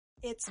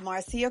It's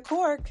Marcia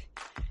Cork.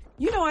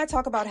 You know I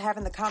talk about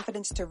having the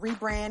confidence to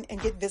rebrand and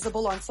get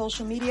visible on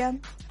social media.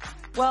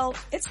 Well,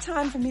 it's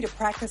time for me to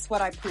practice what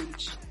I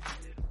preach.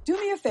 Do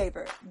me a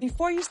favor,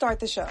 before you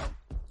start the show,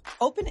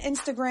 open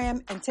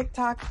Instagram and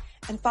TikTok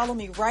and follow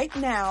me right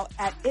now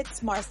at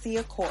It's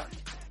Marcia Cork.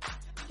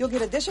 You'll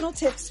get additional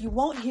tips you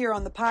won't hear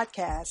on the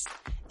podcast,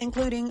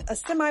 including a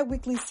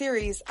semi-weekly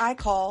series I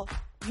call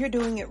You're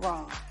Doing It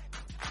Wrong.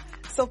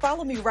 So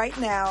follow me right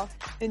now,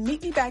 then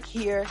meet me back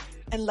here,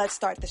 and let's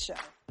start the show.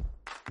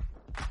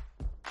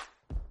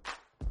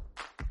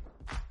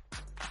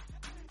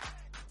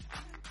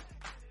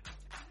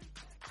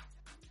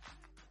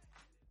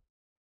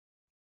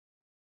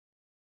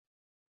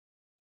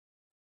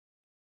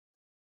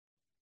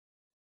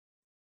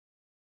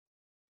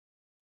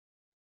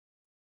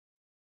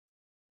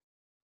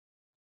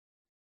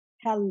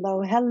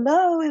 Hello,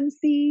 hello,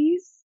 MCs.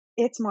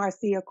 It's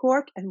Marcia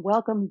Cork, and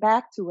welcome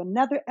back to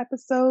another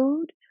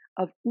episode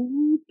of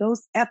Ooh,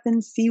 Those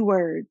Effing C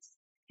Words.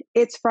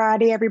 It's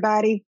Friday,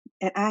 everybody,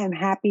 and I am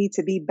happy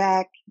to be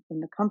back in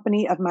the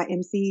company of my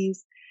MCs.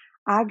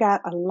 I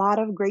got a lot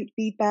of great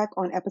feedback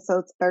on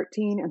episodes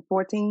 13 and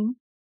 14.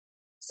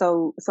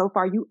 So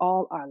far you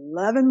all are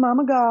loving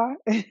Mama Gar,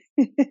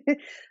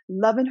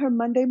 loving her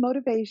Monday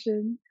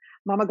motivation.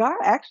 Mama Gar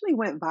actually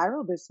went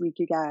viral this week,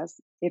 you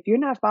guys. If you're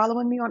not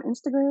following me on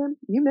Instagram,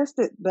 you missed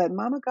it. But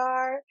Mama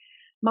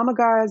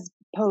Gar's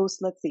post,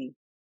 let's see,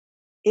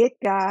 it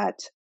got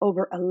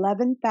over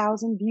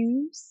 11,000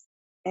 views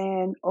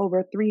and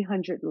over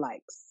 300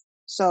 likes.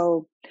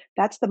 So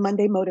that's the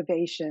Monday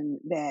motivation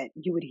that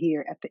you would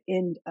hear at the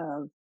end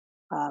of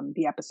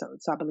the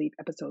episode. So I believe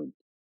episode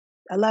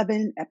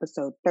 11,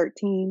 episode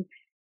 13,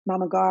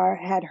 Mama Gar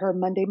had her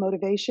Monday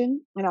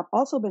motivation. And I've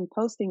also been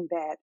posting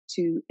that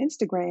to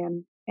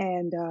Instagram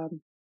and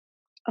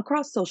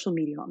across social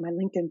media on my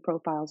LinkedIn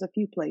profiles, a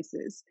few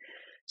places.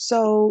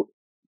 So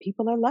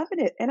people are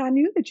loving it. And I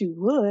knew that you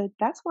would.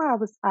 That's why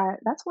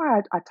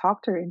I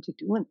talked her into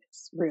doing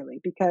this, really,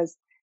 because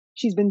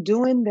she's been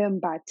doing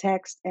them by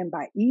text and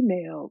by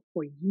email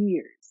for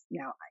years.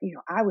 Now,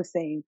 I was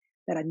saying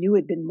that I knew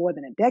it'd been more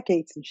than a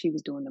decade since she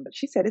was doing them, but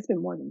she said it's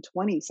been more than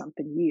 20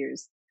 something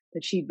years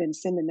that she'd been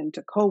sending them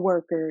to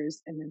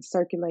coworkers and then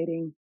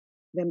circulating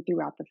them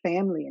throughout the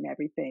family and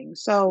everything.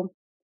 So,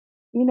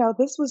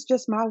 this was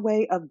just my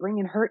way of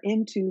bringing her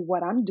into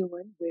what I'm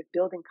doing with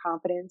building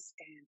confidence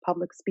and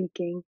public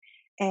speaking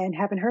and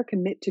having her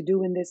commit to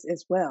doing this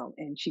as well.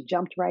 And she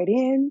jumped right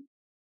in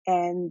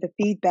and the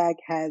feedback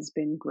has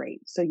been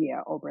great. So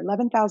yeah, over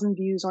 11,000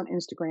 views on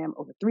Instagram,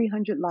 over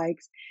 300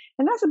 likes.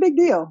 And that's a big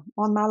deal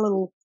on my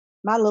little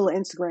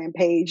Instagram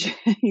page.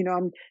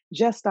 I'm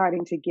just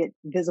starting to get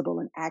visible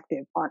and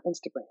active on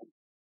Instagram.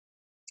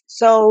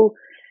 So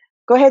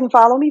go ahead and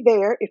follow me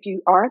there. If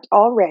you aren't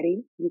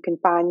already, you can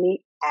find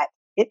me at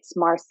It's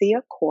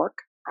Marcia Cork,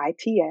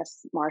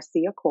 ITS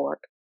Marcia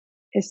Cork,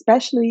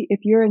 especially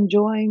if you're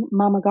enjoying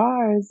Mama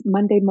Gar's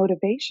Monday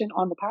motivation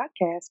on the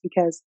podcast,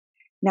 because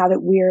now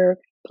that we're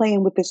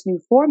playing with this new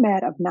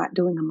format of not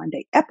doing a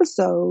Monday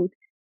episode,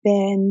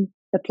 then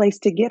the place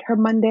to get her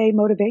Monday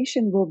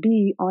motivation will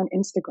be on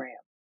Instagram.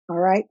 All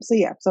right.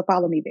 So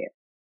follow me there.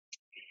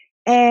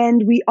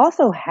 And we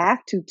also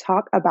have to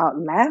talk about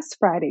last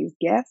Friday's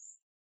guest,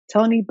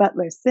 Tony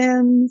Butler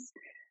Sims.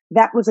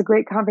 That was a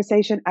great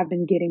conversation. I've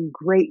been getting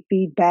great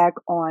feedback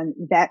on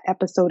that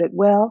episode as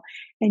well.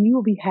 And you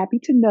will be happy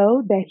to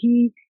know that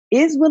he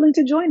is willing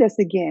to join us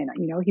again.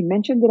 He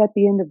mentioned it at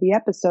the end of the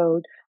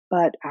episode,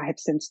 but I have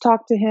since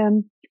talked to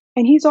him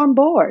and he's on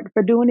board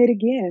for doing it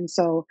again.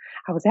 So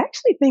I was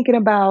actually thinking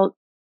about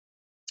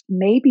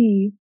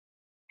maybe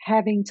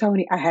having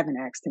Tony. I haven't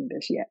asked him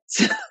this yet.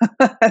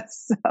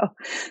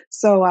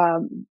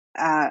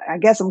 I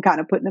guess I'm kind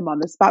of putting him on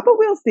the spot, but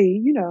we'll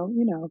see.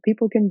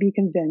 People can be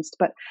convinced,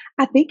 but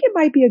I think it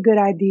might be a good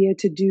idea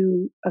to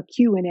do a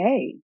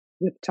Q&A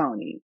with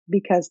Tony,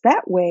 because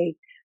that way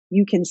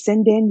you can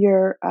send in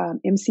your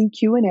MC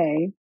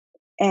Q&A.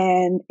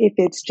 And if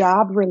it's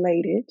job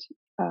related,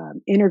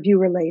 interview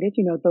related,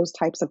 those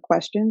types of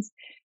questions,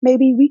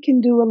 maybe we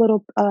can do a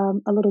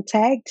little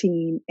tag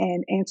team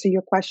and answer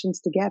your questions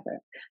together.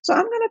 So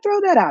I'm going to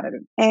throw that out at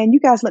him, and you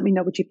guys let me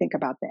know what you think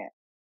about that.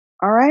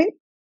 All right.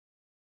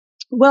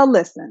 Well,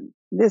 listen,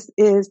 this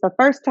is the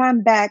first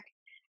time back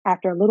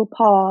after a little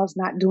pause,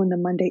 not doing the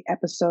Monday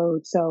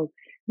episode. So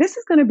this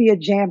is going to be a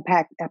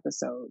jam-packed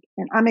episode,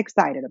 and I'm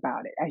excited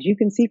about it. As you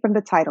can see from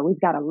the title, we've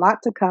got a lot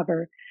to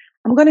cover.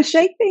 I'm going to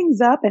shake things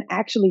up and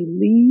actually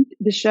lead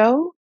the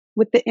show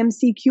with the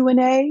MC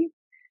Q&A,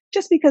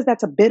 just because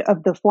that's a bit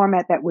of the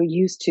format that we're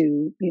used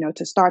to,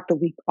 to start the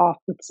week off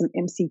with some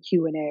MC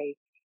Q&A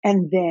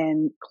and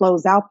then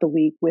close out the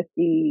week with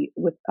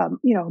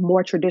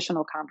more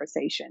traditional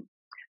conversation.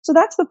 So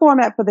that's the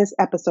format for this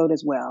episode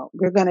as well.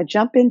 We're going to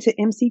jump into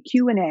MC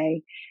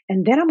Q&A,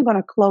 and then I'm going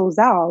to close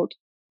out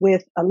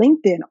with a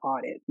LinkedIn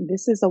audit.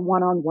 This is a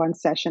one-on-one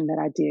session that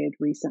I did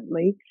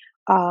recently.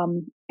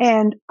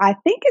 And I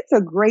think it's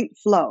a great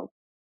flow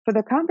for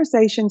the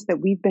conversations that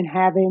we've been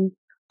having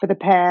for the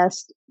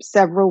past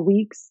several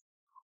weeks,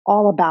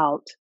 all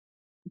about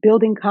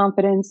building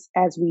confidence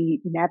as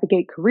we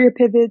navigate career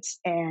pivots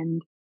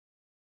and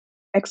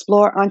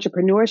explore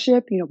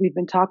entrepreneurship. We've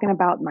been talking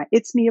about my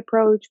It's Me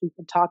approach. We've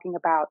been talking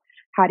about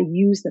how to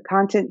use the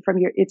content from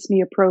your It's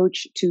Me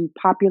approach to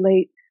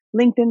populate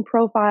LinkedIn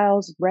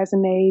profiles,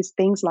 resumes,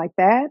 things like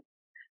that.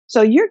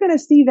 So you're going to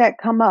see that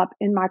come up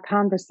in my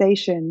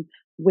conversation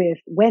with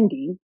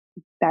Wendy.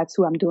 That's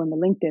who I'm doing the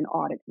LinkedIn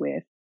audit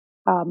with.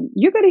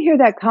 You're going to hear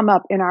that come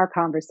up in our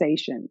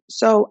conversation.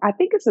 So I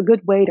think it's a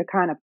good way to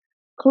kind of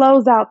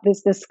close out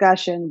this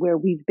discussion where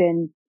we've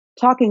been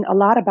talking a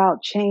lot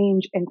about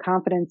change and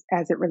confidence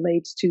as it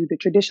relates to the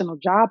traditional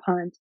job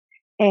hunt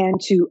and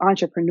to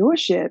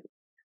entrepreneurship.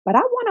 But I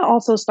want to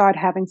also start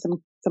having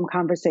some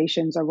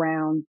conversations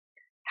around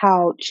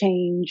how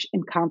change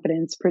and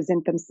confidence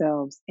present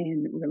themselves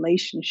in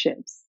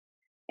relationships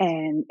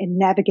and in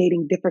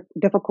navigating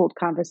difficult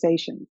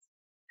conversations.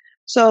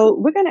 So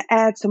we're going to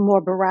add some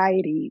more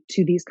variety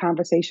to these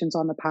conversations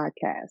on the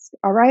podcast.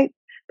 All right.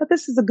 But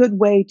this is a good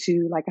way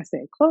to, like I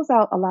said, close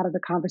out a lot of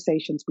the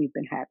conversations we've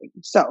been having.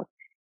 So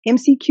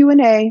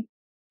MCQ&A,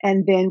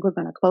 and then we're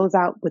going to close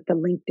out with the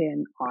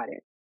LinkedIn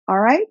audit. All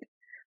right.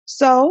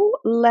 So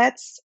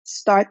let's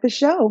start the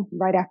show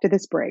right after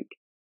this break.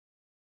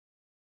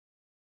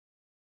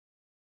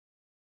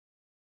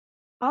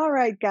 All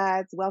right,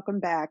 guys, welcome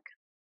back.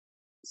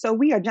 So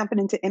we are jumping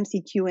into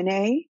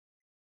MCQ&A.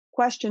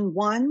 Question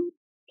 1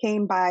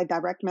 came by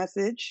direct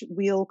message.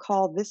 We'll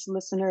call this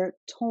listener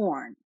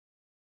Torn.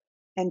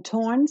 And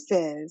Torn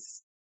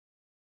says,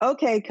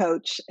 okay,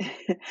 coach,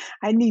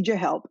 I need your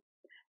help.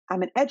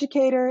 I'm an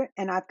educator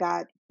and I've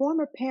got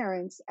former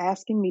parents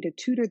asking me to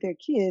tutor their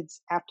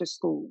kids after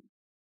school.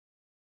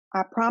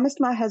 I promised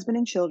my husband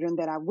and children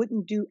that I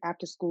wouldn't do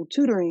after school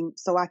tutoring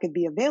so I could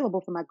be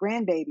available for my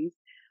grandbabies,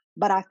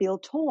 but I feel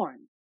torn.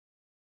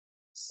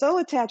 So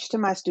attached to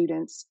my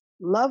students,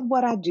 love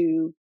what I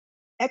do,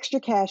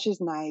 extra cash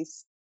is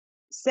nice,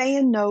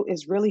 saying no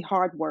is really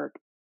hard work.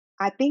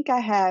 I think I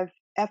have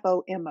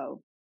FOMO.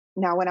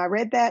 Now, when I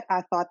read that,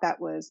 I thought that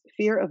was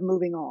fear of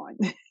moving on.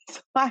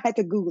 So I had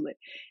to Google it.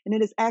 And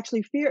it is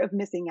actually fear of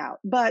missing out.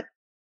 But,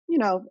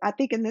 I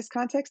think in this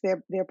context,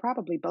 they're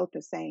probably both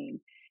the same.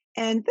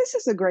 And this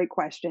is a great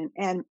question.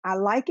 And I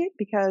like it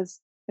because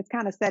it's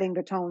kind of setting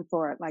the tone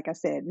for, like I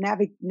said,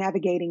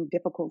 navigating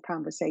difficult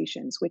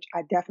conversations, which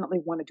I definitely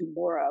want to do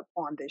more of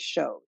on this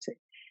show to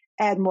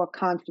add more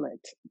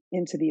conflict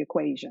into the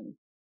equation.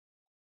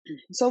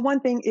 So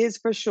one thing is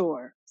for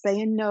sure,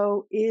 saying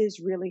no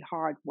is really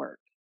hard work.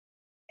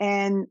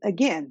 And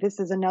again, this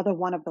is another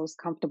one of those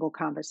comfortable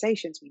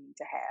conversations we need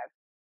to have.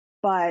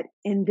 But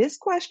in this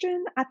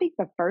question, I think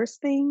the first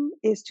thing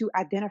is to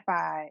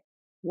identify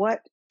what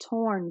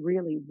Torn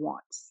really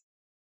wants.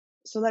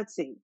 So let's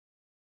see.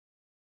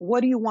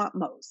 What do you want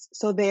most?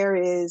 So there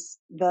is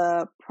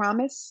the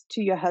promise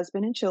to your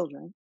husband and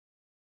children.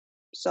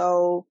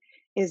 So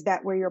is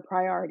that where your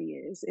priority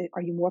is?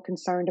 Are you more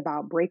concerned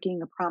about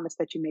breaking a promise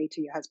that you made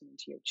to your husband and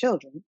to your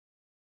children?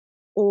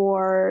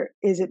 Or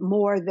is it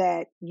more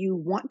that you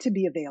want to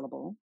be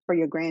available for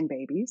your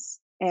grandbabies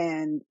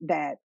and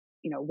that,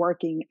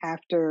 working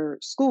after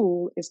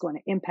school is going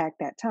to impact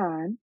that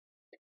time?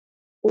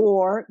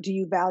 Or do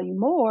you value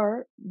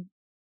more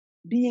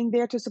being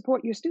there to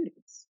support your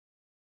students?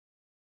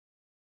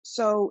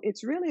 So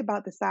it's really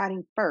about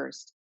deciding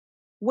first,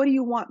 what do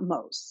you want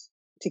most?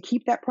 To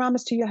keep that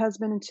promise to your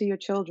husband and to your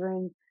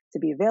children, to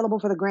be available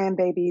for the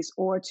grandbabies,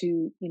 or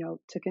to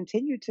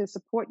continue to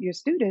support your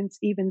students,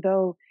 even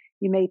though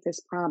you made this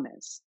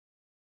promise.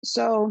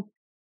 So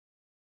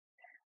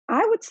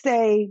I would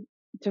say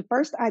to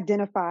first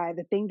identify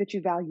the thing that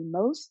you value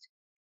most,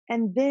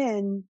 and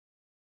then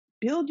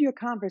build your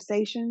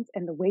conversations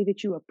and the way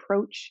that you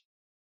approach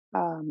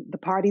the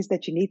parties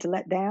that you need to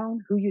let down,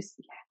 who you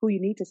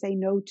need to say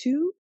no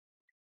to,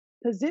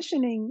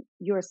 positioning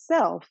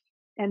yourself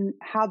and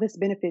how this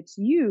benefits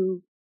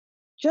you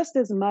just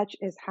as much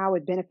as how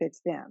it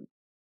benefits them.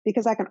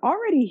 Because I can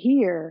already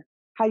hear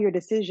how your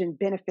decision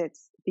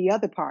benefits the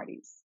other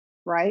parties,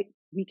 right?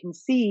 We can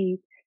see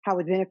how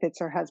it benefits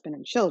her husband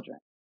and children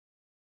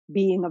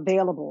being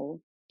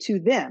available to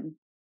them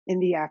in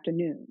the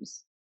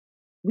afternoons.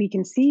 We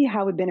can see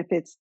how it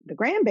benefits the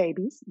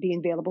grandbabies being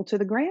available to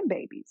the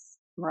grandbabies,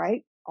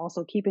 right?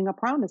 Also keeping a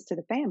promise to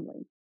the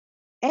family.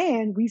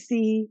 And we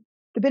see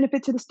the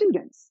benefit to the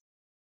students,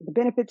 the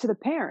benefit to the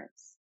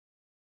parents.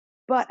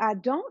 But I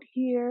don't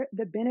hear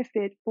the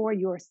benefit for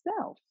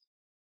yourself,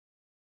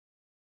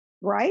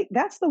 right?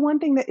 That's the one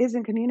thing that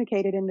isn't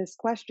communicated in this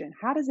question.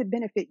 How does it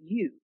benefit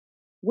you?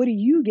 What do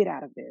you get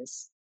out of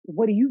this?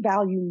 What do you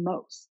value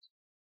most?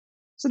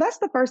 So that's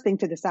the first thing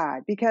to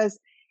decide, because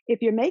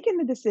if you're making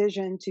the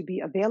decision to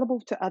be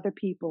available to other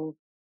people,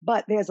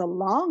 but there's a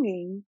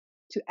longing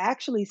to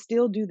actually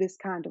still do this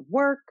kind of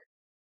work,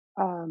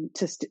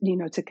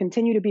 to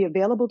continue to be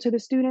available to the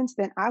students,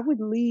 then I would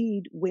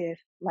lead with,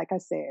 like I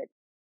said,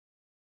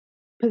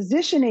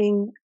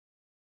 positioning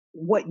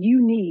what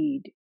you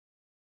need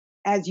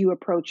as you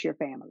approach your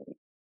family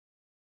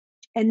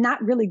and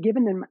not really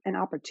giving them an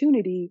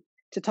opportunity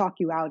to talk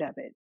you out of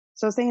it.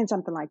 So saying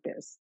something like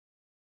this: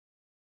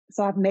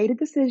 So I've made a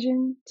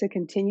decision to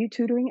continue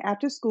tutoring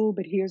after school,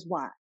 but here's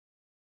why.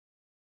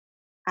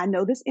 I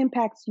know this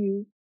impacts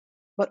you,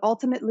 but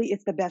ultimately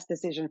it's the best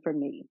decision for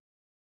me.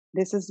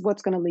 This is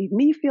what's going to leave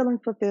me feeling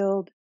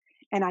fulfilled.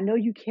 And I know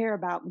you care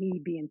about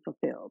me being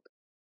fulfilled.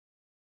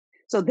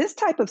 So this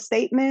type of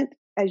statement,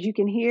 as you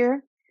can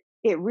hear,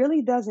 it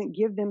really doesn't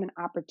give them an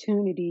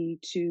opportunity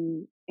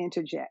to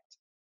interject.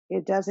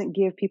 It doesn't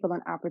give people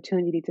an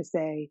opportunity to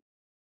say,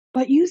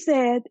 but you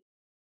said,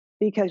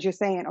 because you're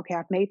saying, okay,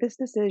 I've made this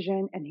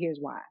decision and here's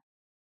why.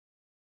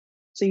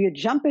 So you're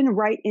jumping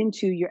right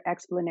into your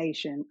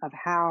explanation of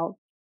how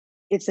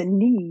it's a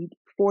need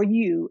for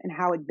you and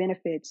how it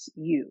benefits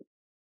you.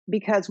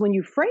 Because when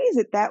you phrase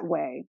it that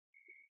way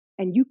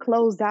and you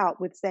close out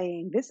with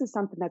saying, this is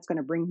something that's going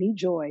to bring me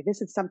joy,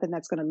 this is something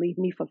that's going to leave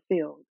me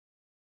fulfilled,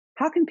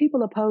 how can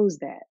people oppose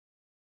that?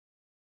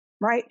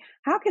 Right?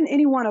 How can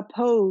anyone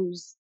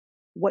oppose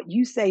what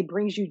you say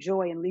brings you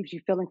joy and leaves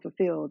you feeling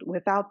fulfilled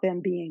without them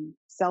being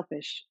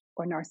selfish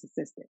or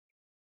narcissistic?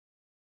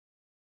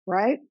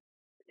 Right?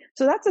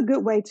 So that's a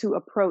good way to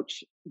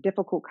approach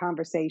difficult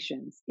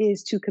conversations,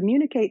 is to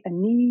communicate a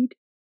need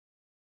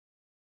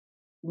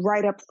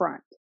right up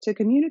front, to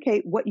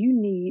communicate what you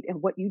need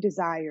and what you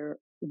desire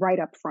right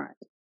up front.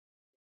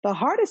 The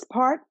hardest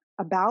part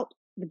about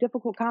the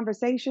difficult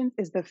conversations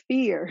is the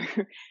fear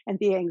and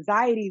the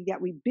anxiety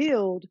that we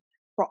build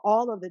for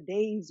all of the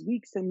days,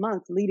 weeks, and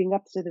months leading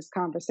up to this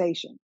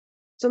conversation.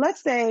 So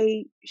let's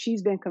say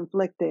she's been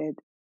conflicted,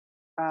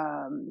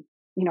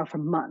 for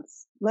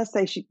months. Let's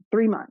say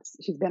 3 months,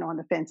 she's been on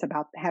the fence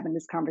about having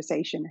this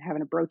conversation and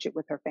having to broach it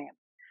with her family.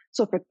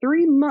 So for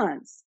 3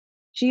 months,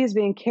 she has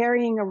been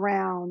carrying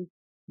around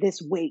this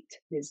weight,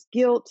 this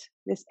guilt,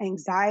 this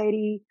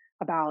anxiety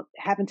about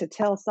having to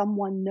tell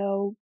someone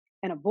no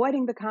and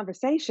avoiding the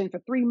conversation for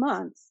 3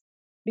 months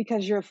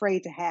because you're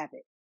afraid to have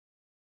it.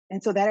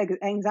 And so that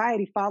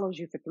anxiety follows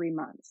you for 3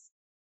 months.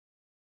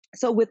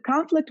 So with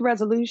conflict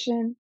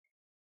resolution,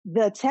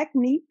 the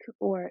technique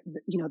or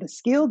the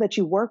skill that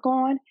you work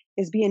on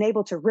is being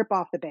able to rip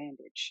off the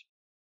bandage.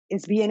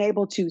 It's being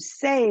able to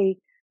say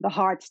the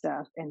hard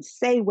stuff and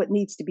say what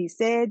needs to be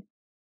said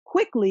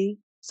quickly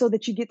so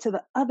that you get to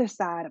the other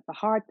side of the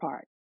hard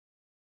part.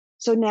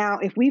 So now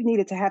if we've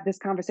needed to have this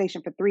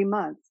conversation for 3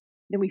 months,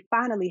 then we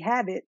finally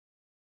have it,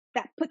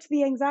 that puts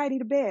the anxiety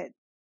to bed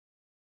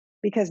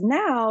because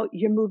now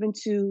you're moving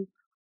to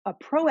a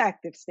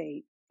proactive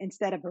state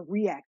instead of a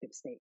reactive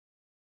state.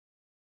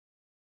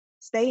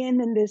 Staying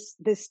in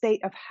this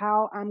state of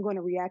how I'm going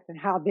to react and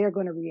how they're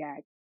going to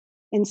react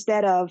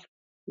instead of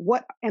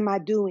what am I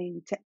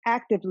doing to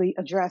actively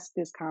address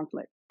this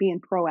conflict,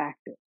 being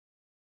proactive.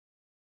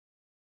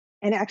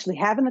 And actually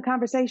having the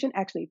conversation,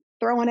 actually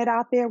throwing it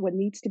out there, what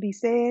needs to be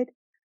said,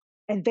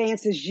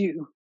 advances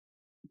you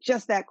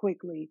just that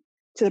quickly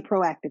to the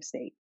proactive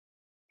state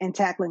and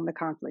tackling the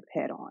conflict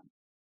head on.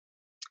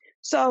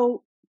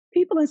 So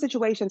people in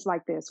situations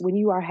like this, when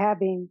you are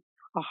having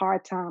a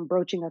hard time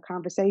broaching a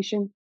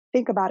conversation,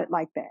 think about it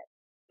like that.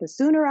 The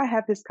sooner I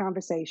have this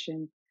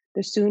conversation,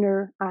 the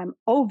sooner I'm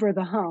over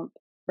the hump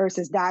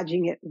versus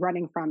dodging it,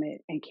 running from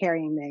it, and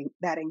carrying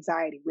that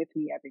anxiety with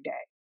me every day.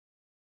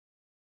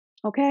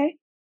 Okay?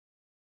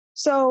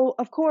 So,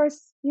 of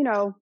course,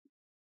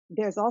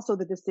 there's also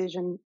the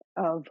decision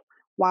of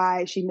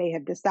why she may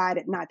have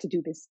decided not to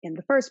do this in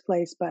the first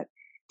place, but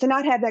to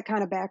not have that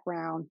kind of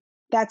background,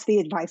 that's the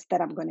advice that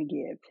I'm going to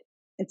give.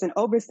 It's an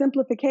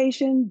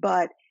oversimplification,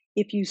 but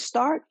if you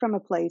start from a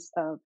place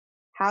of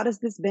how does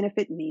this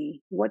benefit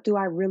me? What do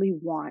I really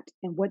want?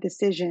 And what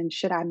decision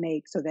should I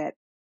make so that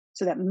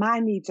my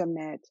needs are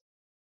met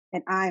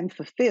and I am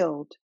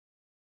fulfilled?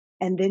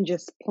 And then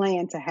just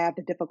plan to have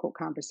the difficult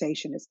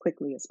conversation as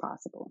quickly as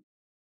possible.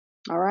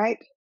 All right.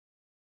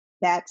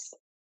 That's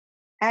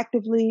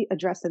actively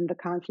addressing the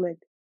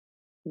conflict,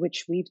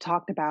 which we've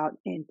talked about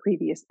in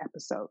previous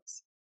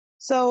episodes.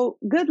 So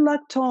good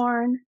luck,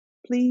 Torn.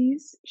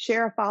 Please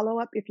share a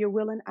follow-up if you're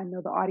willing. I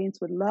know the audience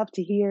would love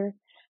to hear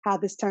how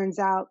this turns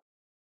out.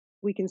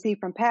 We can see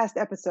from past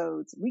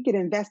episodes, we get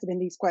invested in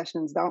these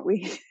questions, don't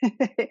we?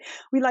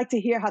 We like to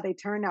hear how they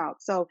turn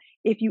out. So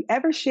if you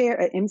ever share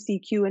an MC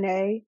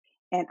Q&A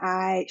and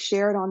I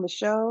share it on the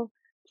show,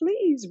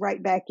 please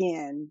write back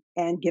in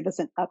and give us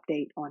an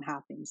update on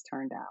how things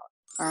turned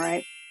out. All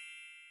right.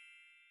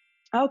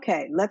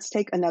 Okay, let's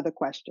take another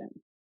question.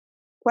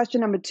 Question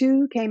number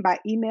 2 came by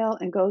email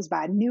and goes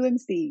by New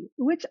MC,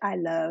 which I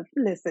love.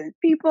 Listen,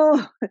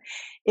 people,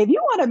 if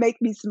you want to make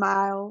me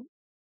smile,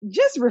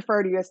 just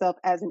refer to yourself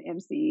as an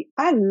MC.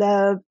 I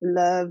love,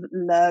 love,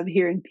 love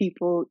hearing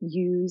people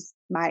use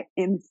my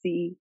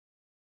MC.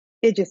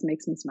 It just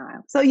makes me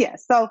smile. So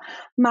yes, so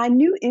my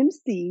new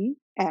MC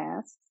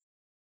asks,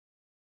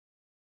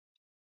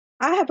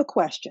 I have a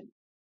question.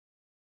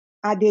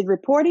 I did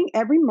reporting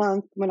every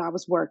month when I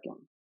was working.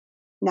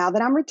 Now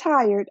that I'm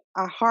retired,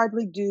 I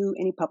hardly do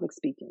any public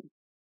speaking.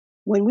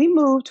 When we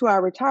moved to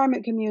our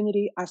retirement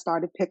community, I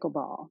started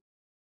pickleball.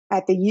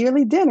 At the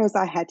yearly dinners,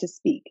 I had to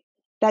speak.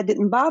 That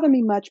didn't bother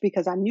me much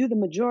because I knew the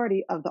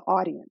majority of the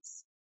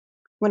audience.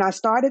 When I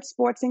started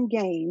sports and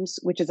games,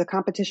 which is a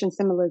competition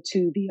similar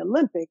to the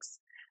Olympics,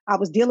 I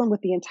was dealing with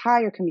the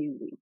entire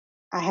community.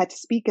 I had to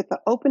speak at the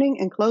opening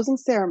and closing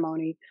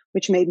ceremony,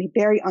 which made me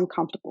very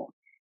uncomfortable.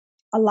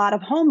 A lot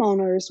of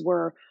homeowners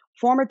were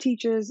former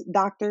teachers,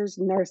 doctors,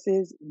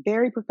 nurses,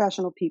 very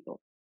professional people.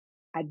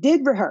 I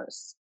did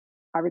rehearse.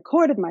 I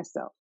recorded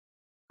myself.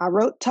 I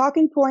wrote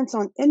talking points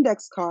on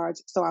index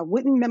cards so I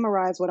wouldn't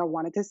memorize what I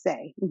wanted to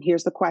say. And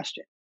here's the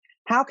question: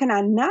 how can I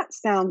not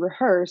sound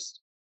rehearsed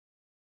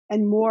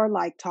and more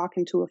like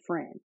talking to a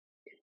friend?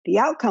 The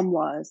outcome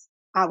was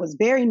I was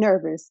very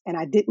nervous and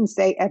I didn't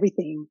say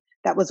everything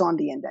that was on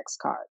the index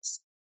cards.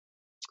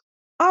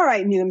 All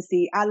right, new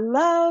MC, I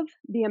love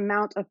the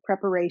amount of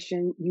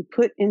preparation you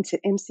put into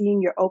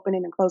emceeing your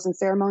opening and closing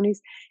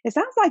ceremonies. It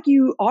sounds like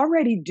you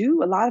already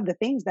do a lot of the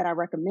things that I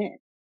recommend.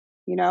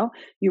 You know,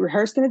 you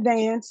rehearsed in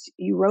advance,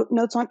 you wrote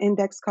notes on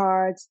index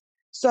cards.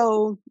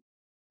 So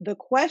the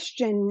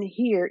question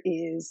here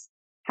is,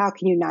 how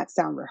can you not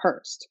sound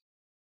rehearsed?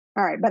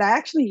 All right, but I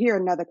actually hear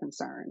another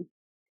concern,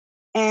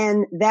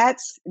 and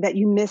that's that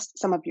you missed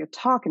some of your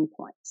talking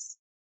points.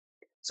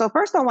 So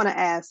first I want to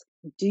ask,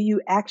 do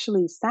you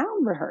actually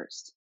sound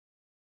rehearsed?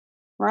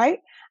 Right?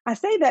 I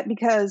say that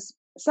because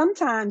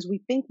sometimes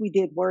we think we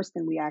did worse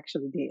than we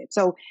actually did.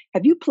 So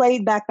have you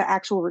played back the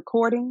actual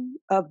recording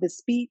of the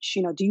speech?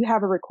 You know, do you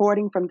have a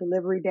recording from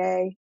delivery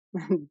day?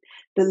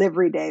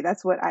 Delivery day.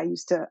 That's what I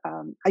used to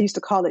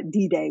call it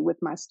D-Day with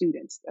my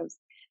students.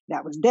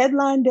 That was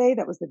deadline day.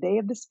 That was the day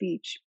of the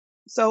speech.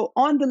 So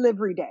on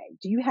delivery day,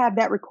 do you have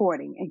that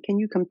recording, and can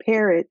you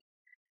compare it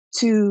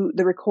to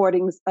the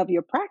recordings of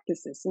your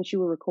practices since you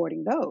were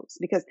recording those?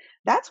 Because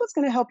that's what's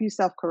going to help you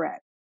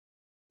self-correct.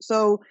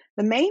 So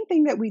the main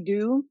thing that we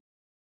do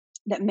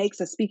that makes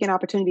a speaking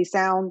opportunity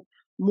sound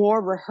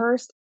more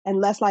rehearsed and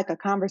less like a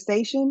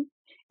conversation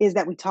is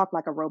that we talk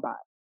like a robot.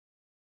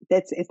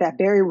 It's that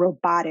very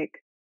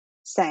robotic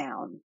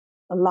sound,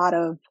 a lot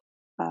of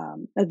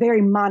a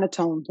very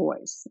monotone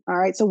voice. All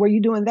right. So were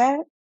you doing that?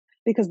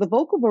 Because the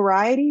vocal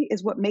variety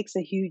is what makes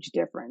a huge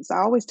difference. I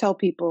always tell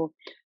people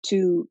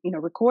to,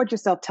 record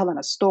yourself telling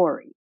a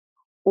story,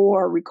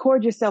 or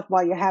record yourself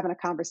while you're having a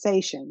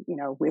conversation,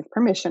 with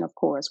permission, of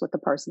course, with the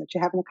person that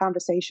you're having a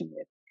conversation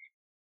with.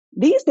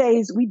 These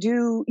days we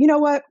do, you know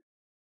what?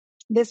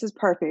 This is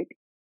perfect.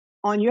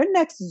 On your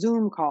next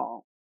Zoom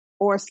call,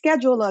 or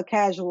schedule a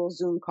casual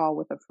Zoom call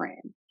with a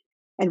friend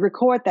and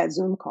record that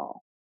Zoom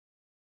call.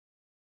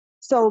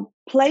 So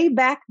play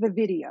back the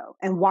video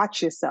and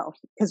watch yourself.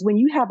 Because when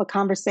you have a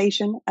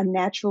conversation, a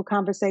natural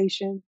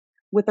conversation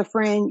with a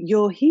friend,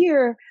 you'll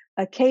hear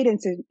a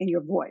cadence in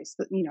your voice.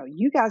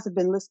 You guys have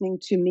been listening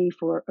to me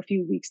for a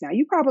few weeks now.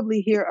 You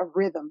probably hear a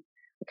rhythm,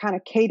 a kind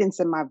of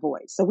cadence in my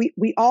voice. So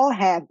we all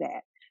have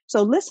that.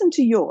 So listen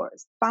to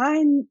yours.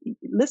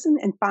 Listen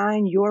and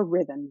find your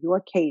rhythm,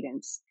 your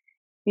cadence.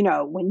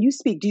 When you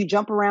speak, do you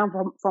jump around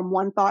from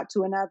one thought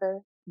to another?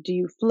 Do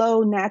you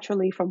flow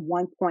naturally from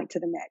one point to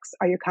the next?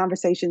 Are your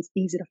conversations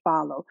easy to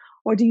follow?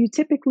 Or do you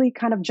typically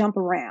kind of jump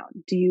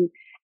around? Do you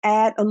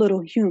add a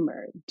little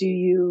humor? Do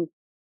you,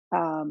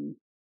 have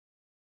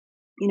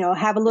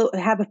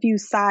a few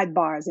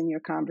sidebars in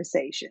your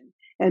conversation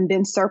and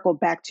then circle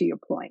back to your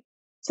point?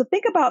 So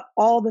think about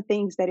all the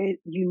things that are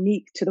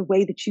unique to the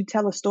way that you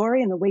tell a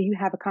story and the way you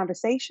have a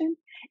conversation,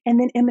 and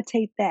then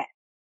imitate that.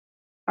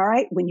 All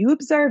right. When you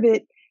observe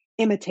it,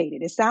 imitate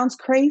it. It sounds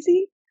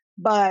crazy,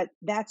 but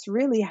that's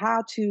really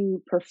how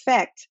to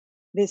perfect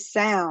this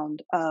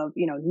sound of,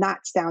 not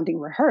sounding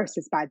rehearsed,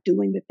 is by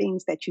doing the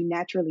things that you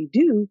naturally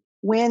do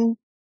when,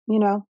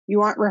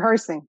 you aren't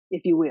rehearsing,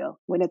 if you will,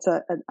 when it's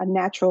a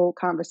natural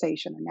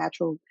conversation, a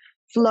natural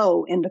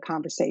flow in the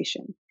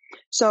conversation.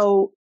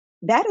 So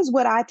that is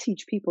what I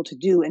teach people to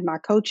do in my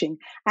coaching.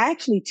 I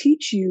actually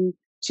teach you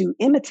to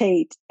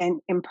imitate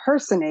and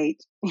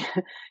impersonate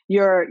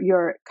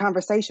your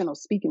conversational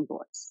speaking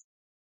voice.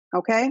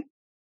 Okay.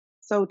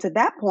 So to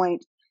that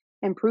point,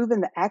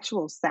 improving the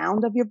actual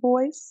sound of your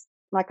voice,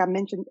 like I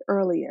mentioned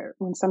earlier,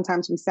 when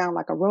sometimes we sound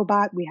like a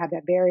robot, we have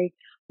that very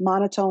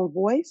monotone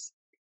voice.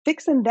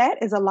 Fixing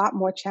that is a lot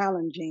more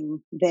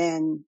challenging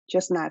than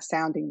just not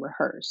sounding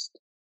rehearsed,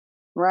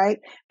 right?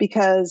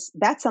 Because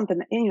that's something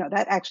that,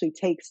 that actually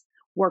takes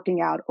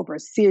working out over a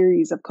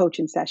series of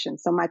coaching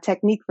sessions. So my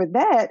technique for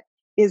that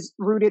is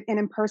rooted in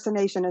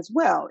impersonation as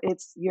well.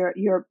 It's your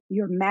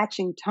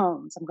matching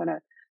tones. I'm going to,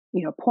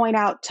 point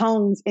out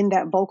tones in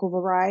that vocal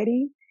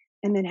variety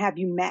and then have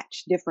you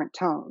match different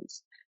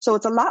tones. So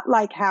it's a lot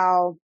like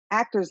how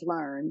actors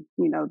learn,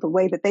 the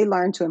way that they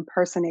learn to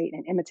impersonate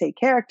and imitate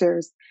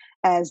characters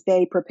as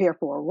they prepare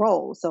for a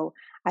role. So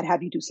I'd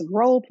have you do some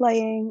role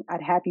playing.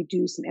 I'd have you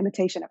do some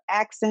imitation of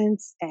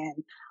accents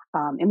and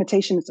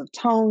imitations of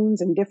tones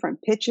and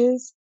different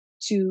pitches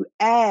to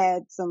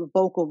add some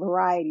vocal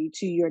variety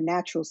to your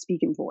natural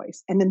speaking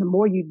voice. And then the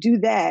more you do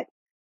that,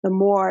 the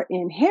more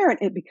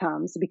inherent it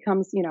becomes. It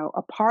becomes,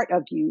 a part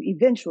of you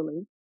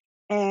eventually.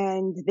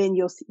 And then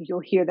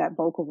you'll hear that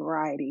vocal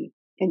variety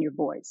in your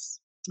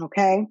voice.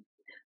 Okay.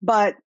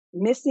 But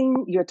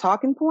missing your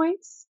talking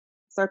points,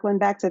 circling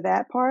back to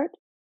that part,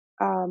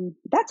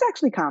 That's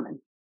actually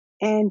common.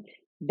 And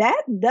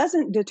that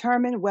doesn't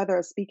determine whether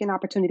a speaking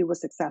opportunity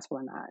was successful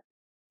or not.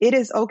 It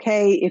is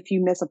okay if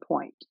you miss a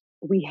point.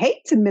 We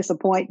hate to miss a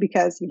point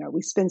because,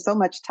 we spend so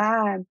much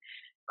time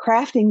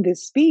crafting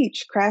this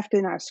speech,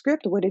 crafting our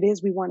script, what it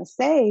is we want to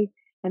say.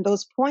 And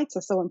those points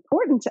are so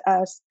important to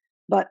us.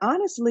 But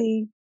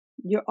honestly,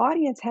 your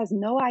audience has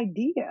no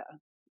idea.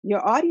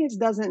 Your audience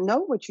doesn't know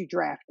what you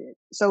drafted.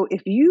 So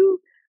if you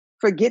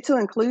forget to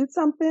include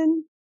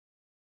something,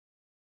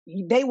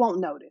 they won't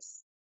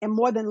notice. And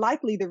more than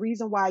likely, the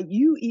reason why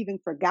you even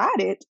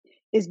forgot it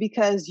is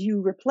because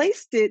you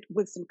replaced it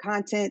with some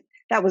content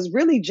that was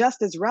really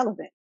just as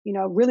relevant,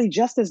 really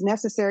just as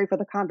necessary for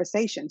the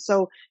conversation.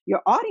 So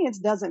your audience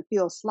doesn't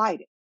feel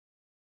slighted,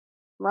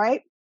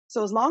 right?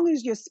 So as long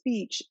as your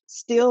speech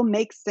still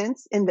makes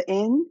sense in the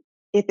end,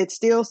 if it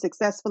still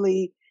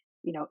successfully,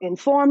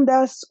 informed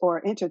us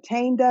or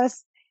entertained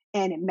us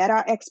and it met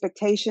our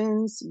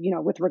expectations,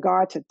 with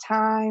regard to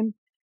time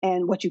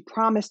and what you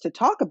promised to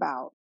talk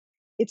about,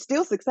 it's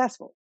still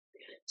successful.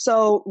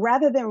 So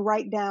rather than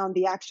write down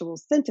the actual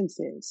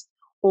sentences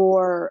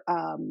or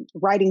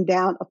writing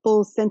down a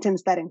full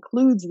sentence that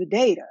includes the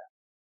data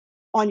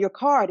on your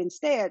card,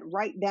 instead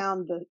write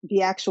down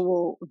the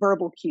actual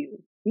verbal cue,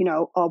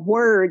 a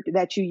word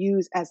that you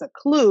use as a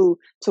clue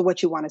to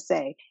what you want to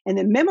say, and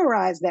then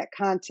memorize that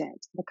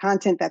content, the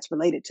content that's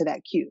related to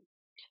that cue,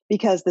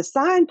 because the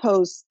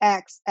signpost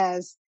acts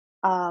as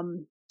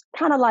kind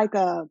of like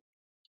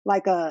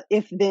a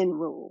if then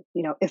rule.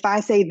 If I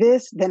say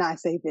this, then I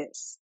say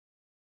this,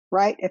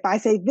 right? If I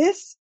say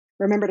this,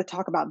 remember to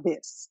talk about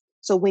this.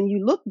 So when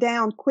you look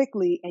down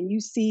quickly and you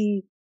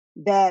see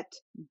that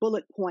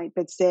bullet point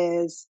that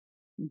says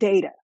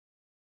data,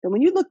 then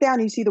when you look down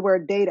and you see the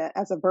word data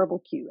as a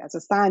verbal cue, as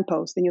a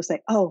signpost, then you'll say,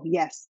 oh,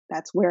 yes,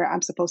 that's where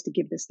I'm supposed to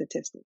give this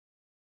statistic.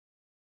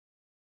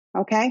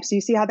 Okay, so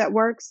you see how that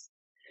works?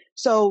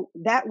 So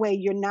that way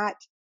you're not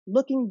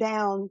looking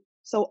down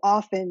so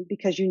often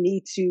because you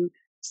need to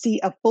see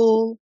a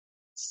full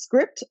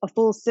script, a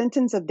full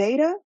sentence of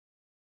data.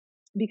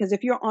 Because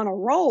if you're on a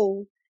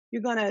roll,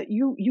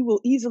 you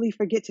will easily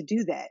forget to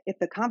do that. If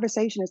the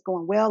conversation is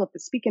going well, if the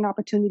speaking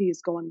opportunity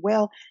is going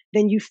well,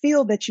 then you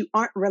feel that you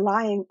aren't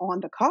relying on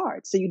the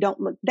card. So you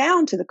don't look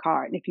down to the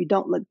card. And if you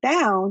don't look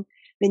down,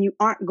 then you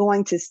aren't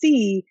going to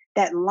see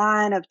that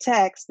line of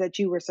text that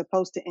you were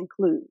supposed to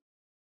include,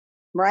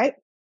 right?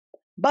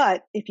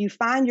 But if you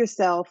find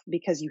yourself,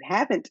 because you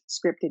haven't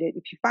scripted it,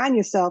 if you find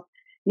yourself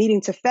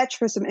needing to fetch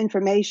for some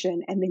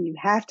information and then you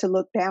have to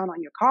look down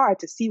on your card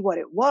to see what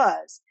it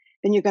was,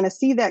 then you're going to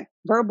see that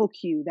verbal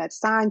cue, that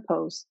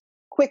signpost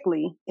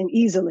quickly and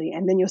easily.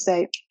 And then you'll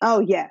say,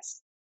 oh,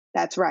 yes,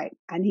 that's right.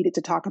 I needed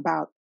to talk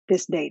about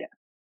this data.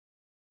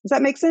 Does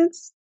that make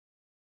sense?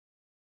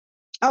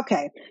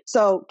 Okay.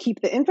 So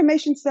keep the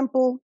information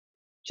simple.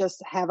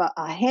 Just have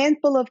a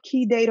handful of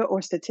key data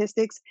or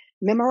statistics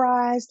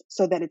memorized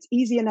so that it's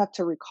easy enough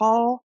to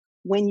recall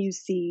when you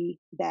see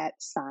that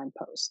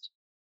signpost.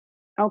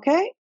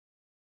 Okay?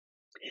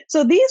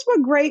 So these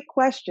were great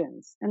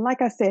questions. And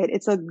like I said,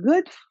 it's a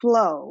good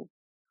flow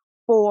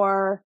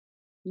for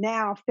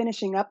now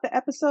finishing up the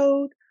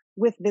episode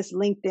with this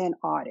LinkedIn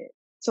audit.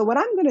 So what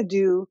I'm going to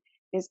do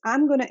is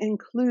I'm going to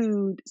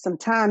include some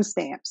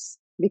timestamps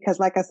because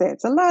like I said,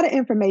 it's a lot of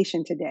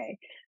information today.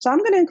 So I'm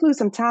going to include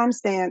some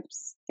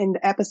timestamps in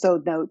the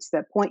episode notes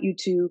that point you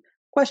to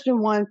question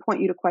 1,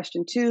 point you to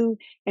question 2,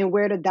 and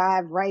where to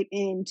dive right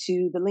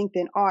into the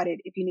LinkedIn audit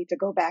if you need to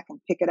go back and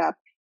pick it up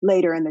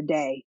later in the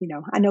day.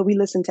 I know we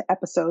listen to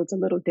episodes a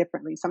little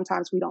differently.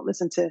 Sometimes we don't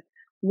listen to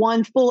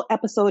one full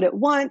episode at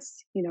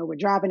once. We're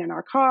driving in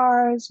our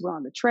cars, we're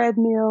on the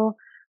treadmill,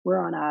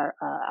 we're on our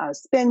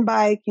spin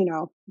bike,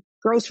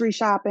 grocery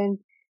shopping.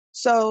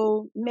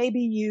 So maybe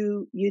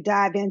you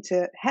dive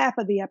into half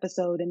of the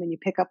episode and then you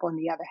pick up on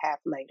the other half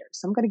later.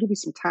 So I'm going to give you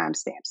some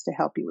timestamps to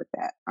help you with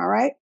that. All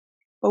right.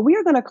 But we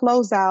are going to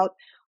close out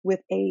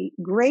with a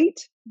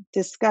great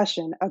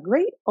discussion, a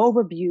great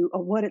overview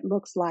of what it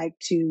looks like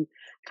to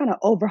kind of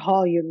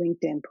overhaul your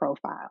LinkedIn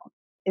profile.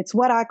 It's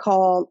what I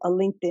call a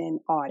LinkedIn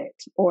audit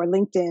or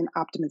LinkedIn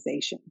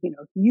optimization,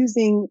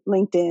 using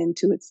LinkedIn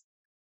to its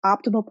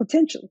optimal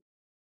potential,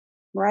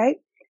 right?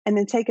 And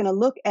then taking a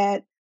look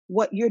at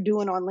what you're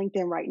doing on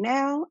LinkedIn right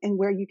now and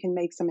where you can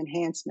make some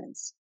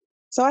enhancements.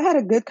 So I had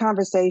a good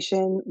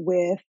conversation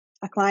with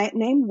a client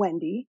named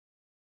Wendy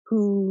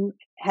who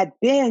had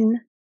been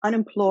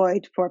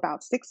unemployed for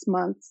about 6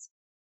 months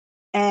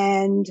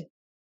and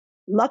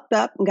lucked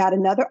up and got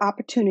another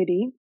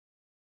opportunity.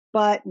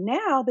 But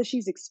now that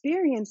she's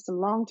experienced some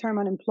long-term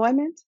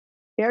unemployment,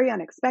 very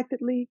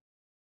unexpectedly,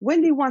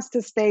 Wendy wants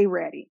to stay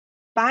ready,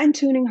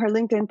 fine-tuning her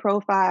LinkedIn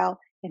profile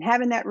and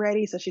having that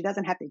ready so she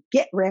doesn't have to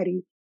get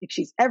ready if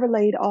she's ever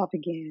laid off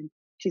again.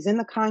 She's in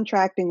the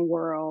contracting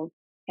world,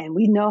 and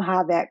we know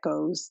how that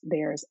goes.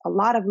 There's a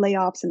lot of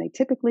layoffs, and they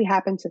typically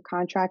happen to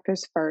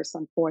contractors first,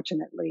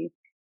 unfortunately.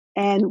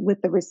 And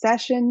with the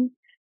recession,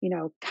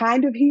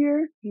 kind of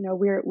here,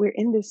 we're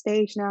in this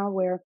stage now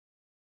where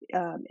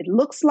It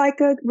looks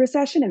like a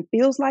recession and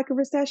feels like a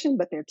recession,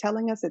 but they're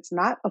telling us it's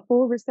not a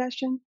full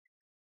recession.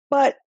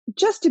 But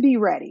just to be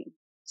ready.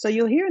 So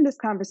you'll hear in this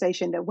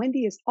conversation that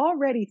Wendy is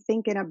already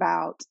thinking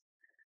about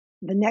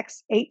the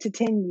next 8 to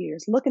 10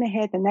 years, looking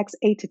ahead the next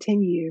 8 to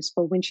 10 years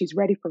for when she's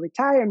ready for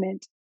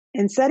retirement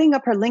and setting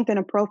up her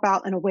LinkedIn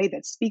profile in a way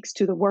that speaks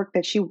to the work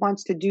that she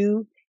wants to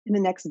do in the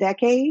next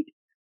decade,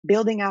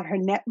 building out her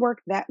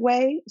network that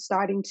way,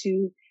 starting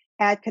to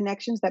add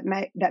connections that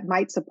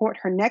might support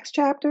her next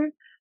chapter,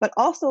 but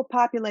also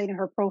populating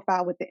her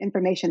profile with the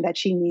information that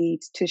she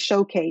needs to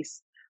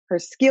showcase her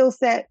skill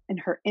set and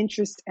her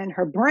interest and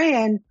her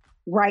brand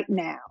right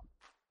now.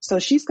 So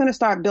she's going to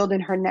start building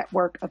her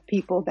network of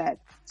people that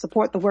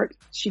support the work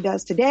she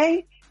does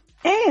today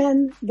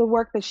and the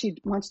work that she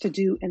wants to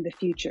do in the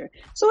future.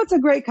 So it's a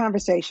great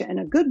conversation and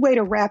a good way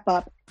to wrap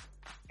up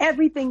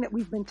everything that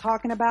we've been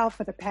talking about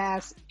for the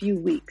past few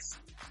weeks.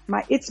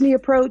 My It's Me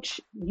approach,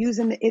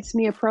 using the It's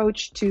Me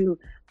approach to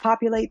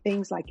populate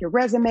things like your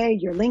resume,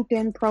 your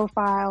LinkedIn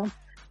profile,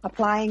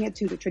 applying it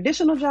to the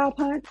traditional job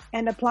hunt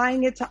and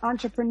applying it to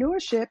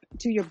entrepreneurship,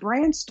 to your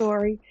brand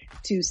story,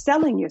 to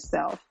selling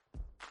yourself.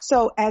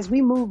 So as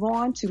we move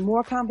on to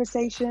more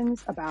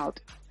conversations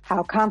about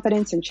how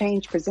confidence and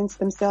change presents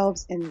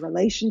themselves in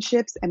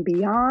relationships and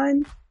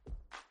beyond,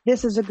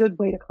 this is a good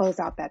way to close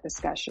out that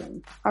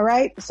discussion. All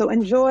right. So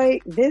enjoy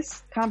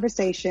this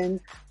conversation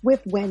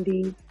with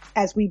Wendy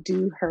as we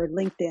do her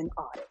LinkedIn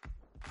audit.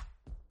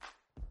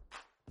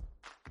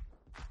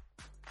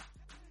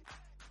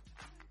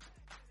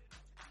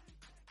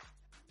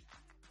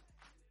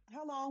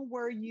 How long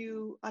were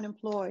you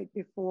unemployed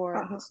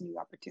before this new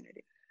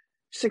opportunity?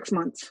 6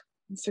 months.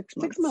 6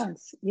 months. 6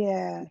 months.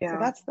 Yeah.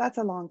 So that's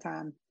a long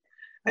time.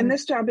 And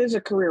this job is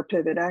a career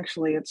pivot.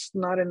 Actually, it's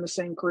not in the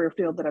same career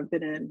field that I've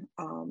been in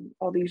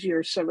all these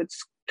years. So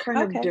it's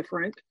kind of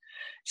different,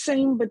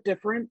 same, but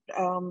different,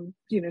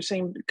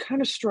 same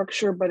kind of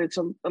structure, but it's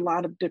a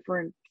lot of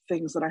different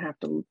things that I have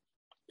to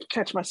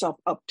catch myself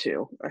up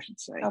to, I should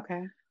say.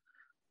 Okay.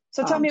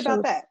 So tell me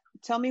about that.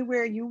 Tell me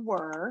where you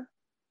were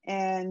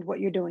and what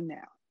you're doing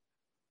now.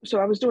 So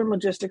I was doing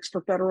logistics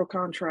for federal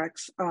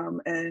contracts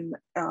and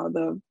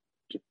the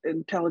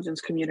intelligence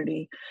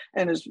community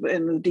and is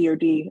in the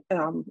DoD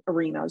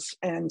arenas.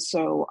 And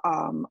so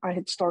I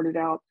had started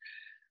out,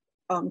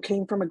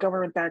 came from a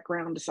government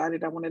background,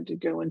 decided I wanted to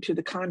go into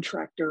the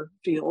contractor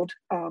field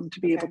to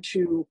be able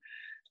to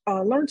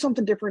learn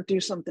something different, do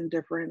something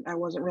different. I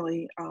wasn't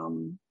really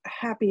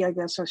happy, I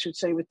guess I should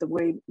say, with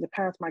the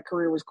path my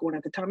career was going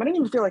at the time. I didn't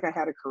even feel like I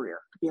had a career,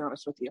 to be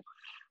honest with you.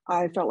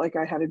 I felt like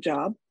I had a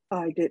job.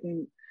 I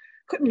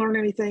couldn't learn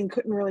anything,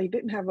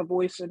 didn't have a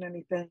voice in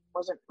anything,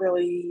 wasn't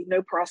really,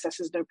 no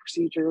processes, no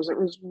procedures. It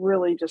was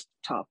really just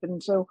tough.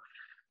 And so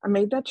I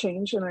made that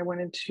change and I went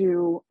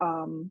into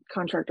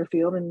contractor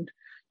field and,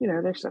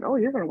 they said, oh,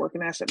 you're going to work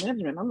in asset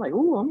management. I'm like,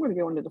 oh, I'm going to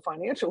go into the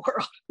financial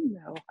world.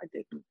 No, I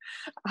didn't.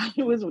 I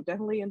was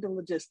definitely into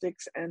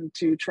logistics and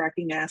to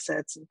tracking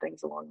assets and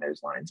things along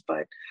those lines.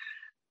 But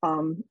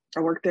I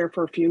worked there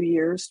for a few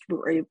years,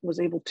 was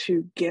able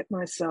to get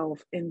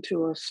myself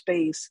into a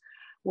space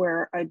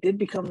where I did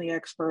become the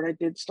expert. I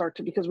did start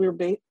to, because we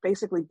were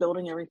basically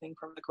building everything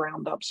from the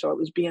ground up. So it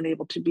was being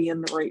able to be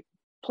in the right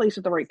place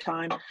at the right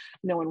time,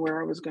 knowing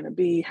where I was going to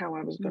be, how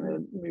I was going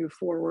to move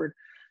forward,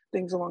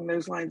 things along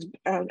those lines,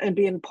 and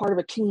being part of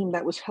a team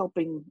that was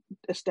helping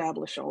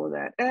establish all of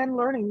that and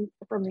learning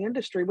from the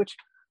industry, which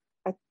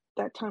at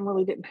that time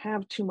really didn't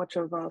have too much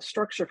of a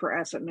structure for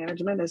asset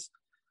management, as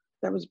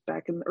that was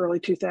back in the early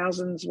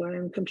 2000s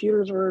when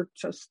computers were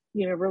just,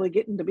 really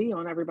getting to be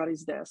on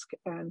everybody's desk.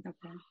 And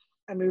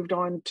I moved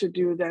on to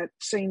do that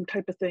same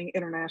type of thing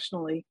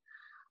internationally.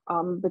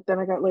 But then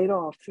I got laid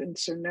off. And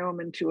so now I'm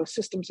into a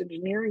systems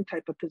engineering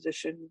type of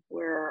position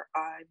where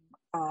I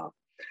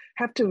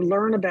have to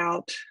learn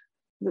about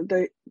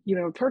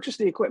purchase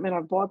the equipment.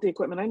 I've bought the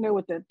equipment. I know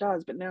what that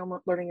does, but now I'm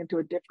learning into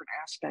a different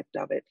aspect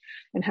of it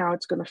and how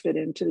it's going to fit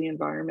into the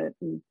environment.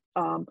 And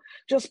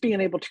just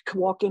being able to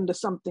walk into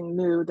something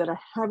new that I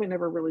haven't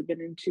ever really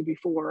been into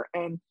before.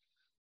 And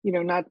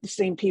not the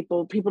same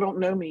people. People don't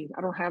know me.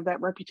 I don't have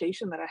that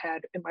reputation that I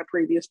had in my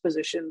previous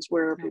positions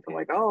where people are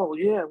like, oh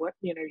yeah, what,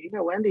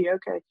 Wendy,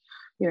 okay.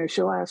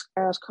 She'll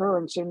ask her.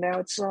 And so now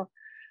it's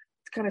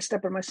kind of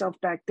stepping myself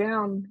back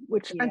down,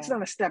 which it's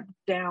not a step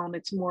down.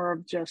 It's more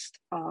of just,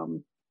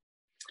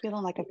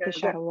 feeling like a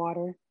fish out of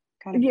water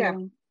kind of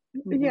feeling.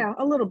 Mm-hmm. Yeah,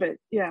 a little bit.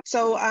 Yeah.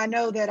 So I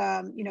know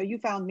that, you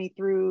found me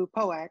through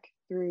POAC,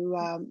 through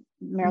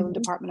Maryland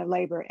Department of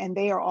Labor, and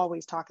they are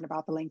always talking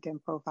about the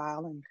LinkedIn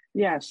profile. And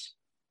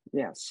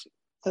Yes.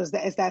 So is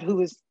that who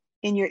was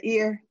in your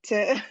ear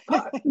to?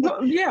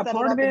 Yeah,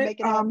 part of it.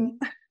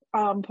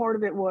 Part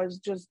of it was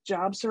just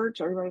job search.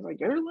 Everybody's like,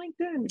 go to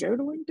LinkedIn.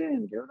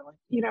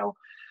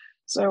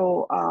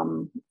 So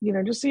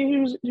just see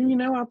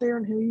who out there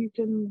and who you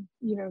can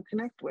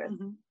connect with.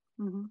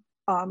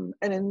 And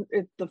then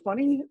the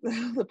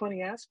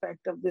funny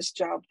aspect of this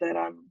job that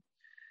I'm,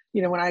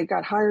 when I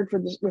got hired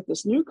with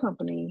this new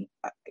company,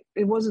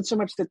 it wasn't so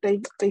much that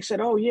they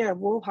said, oh yeah,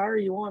 we'll hire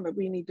you on, but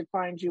we need to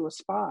find you a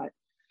spot.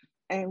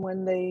 And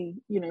when they,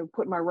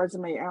 put my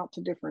resume out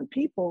to different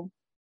people,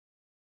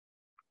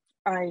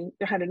 I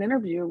had an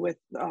interview with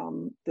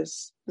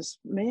this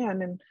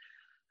man, and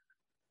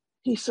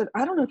he said,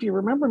 I don't know if you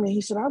remember me.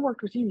 He said, I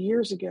worked with you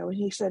years ago. And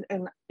he said,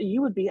 and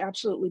you would be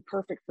absolutely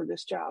perfect for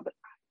this job.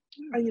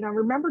 I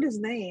remembered his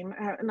name,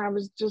 and I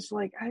was just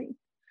like,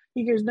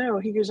 he goes, no,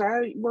 he goes,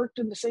 I worked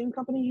in the same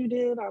company you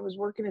did. I was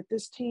working at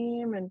this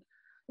team. And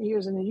he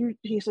goes,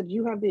 he said,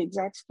 you have the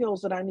exact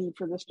skills that I need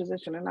for this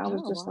position. And I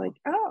was just wow. like,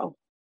 oh,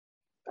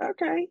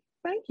 okay,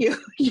 thank you.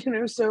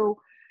 So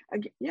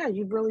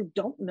you really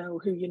don't know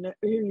who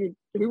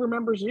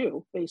remembers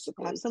you,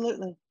 basically.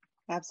 Absolutely.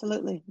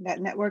 Absolutely. That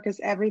network is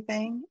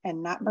everything,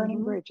 and not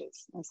burning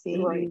bridges. And see,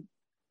 Right.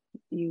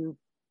 you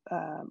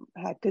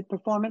had good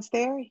performance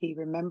there. He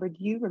remembered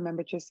you,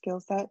 remembered your skill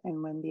set.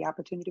 And when the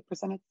opportunity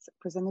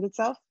presented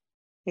itself,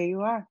 here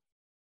you are.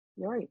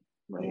 Right.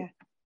 Yeah,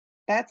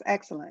 that's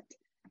excellent.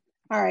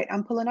 All right,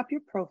 I'm pulling up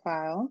your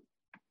profile.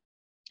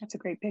 That's a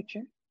great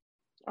picture.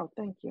 Oh,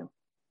 thank you.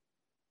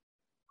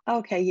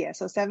 Okay, yeah,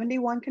 so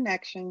 71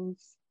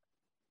 connections.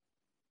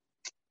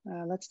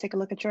 Let's take a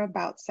look at your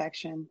about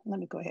section. Let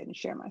me go ahead and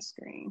share my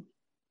screen.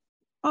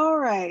 All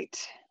right.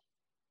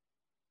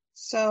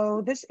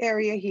 So this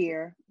area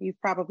here, you've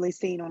probably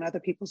seen on other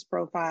people's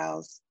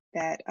profiles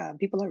that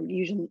people are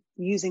using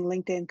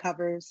LinkedIn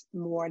covers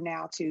more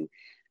now to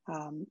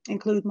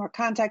include more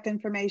contact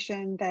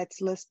information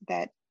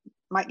that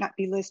might not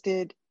be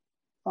listed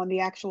on the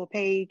actual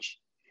page.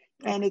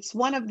 And it's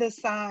one of the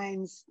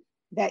signs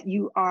that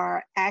you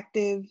are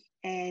active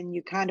and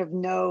you kind of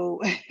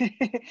know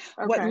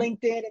what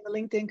LinkedIn and the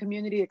LinkedIn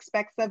community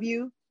expects of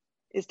you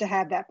is to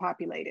have that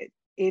populated.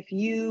 If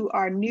you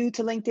are new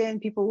to LinkedIn,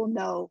 people will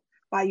know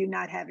by you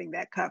not having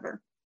that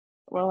cover.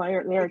 Well,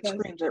 it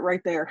screams it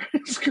right there.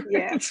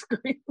 Yeah.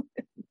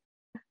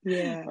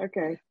 Yeah.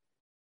 Okay.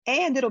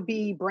 And it'll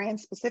be brand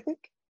specific,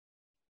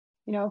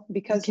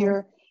 because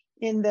you're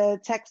in the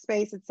tech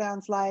space. It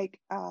sounds like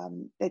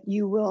that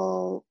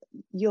you'll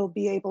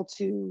be able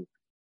to,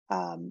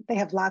 they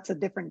have lots of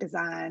different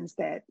designs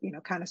that,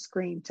 kind of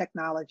scream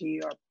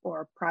technology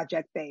or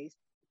project based.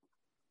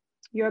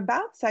 Your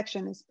about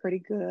section is pretty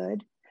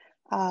good.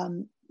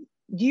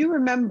 Do you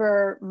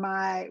remember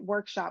my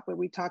workshop where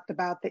we talked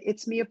about the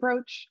It's Me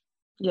approach?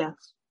 Yes.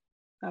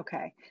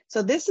 Okay.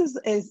 So this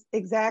is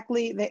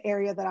exactly the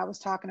area that I was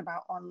talking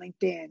about on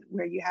LinkedIn,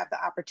 where you have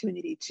the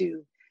opportunity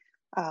to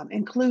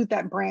include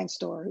that brand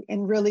story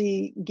and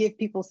really give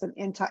people some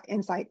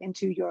insight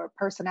into your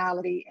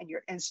personality and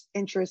your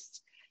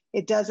interests.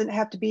 It doesn't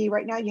have to be,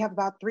 right now you have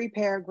about 3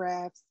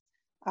 paragraphs.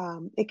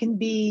 It can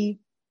be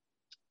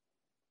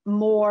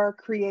more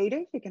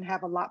creative. It can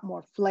have a lot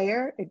more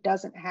flair. It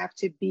doesn't have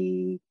to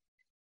be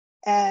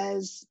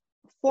as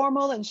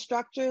formal and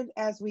structured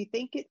as we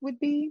think it would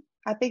be.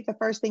 I think the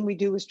first thing we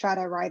do is try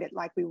to write it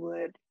like we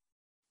would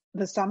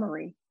the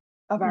summary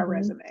of our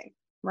resume,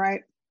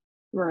 right?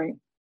 Right.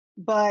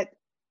 But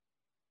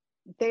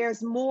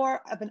there's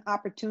more of an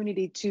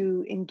opportunity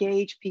to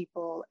engage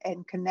people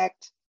and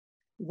connect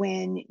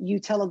when you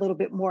tell a little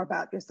bit more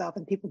about yourself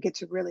and people get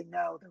to really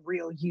know the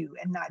real you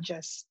and not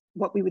just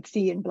what we would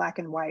see in black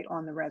and white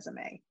on the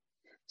resume.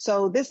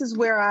 So this is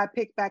where I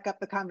pick back up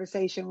the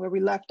conversation where we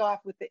left off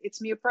with the It's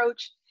Me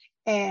approach,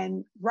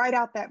 and write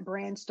out that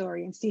brand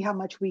story and see how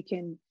much we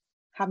can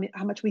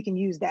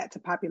use that to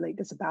populate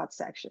this about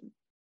section.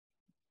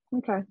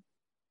 Okay.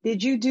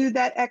 Did you do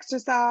that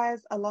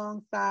exercise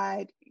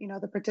alongside,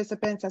 the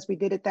participants as we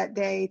did it that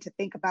day, to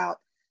think about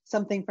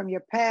something from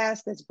your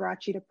past that's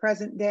brought you to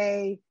present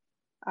day?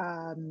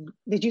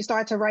 Did you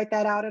start to write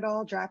that out at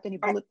all? Draft any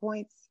bullet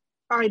points?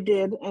 I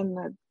did, and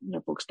the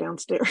notebook's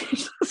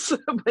downstairs.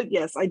 But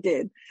yes, I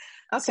did.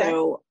 Okay.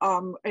 So,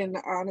 in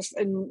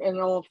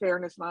all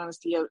fairness and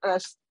honesty,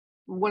 that's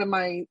one of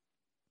my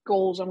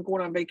goals. I'm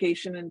going on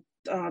vacation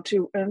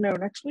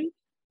next week,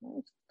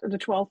 the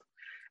 12th.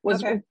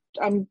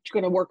 I'm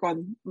going to work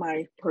on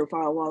my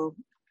profile while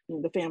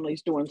the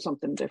family's doing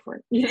something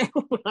different.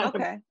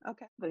 Okay.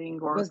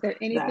 Was there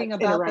anything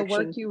about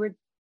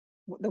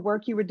the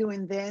work you were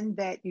doing then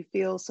that you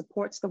feel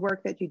supports the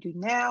work that you do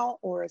now,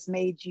 or has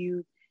made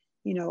you,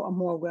 a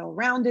more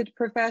well-rounded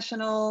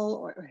professional,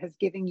 or has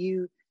given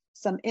you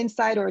some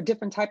insight or a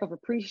different type of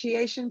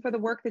appreciation for the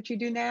work that you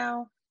do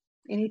now?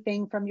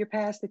 Anything from your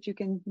past that you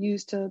can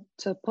use to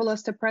pull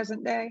us to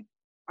present day?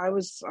 I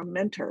was a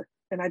mentor,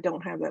 and I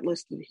don't have that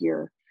listed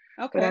here.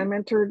 Okay. But I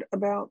mentored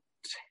about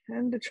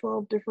 10 to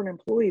 12 different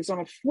employees on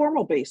a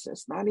formal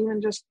basis, not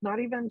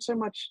even so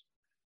much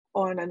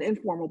on an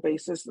informal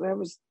basis. That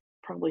was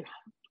probably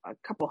a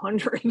couple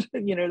hundred,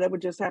 that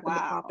would just happen to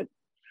pop it,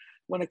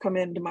 want to come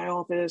into my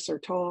office or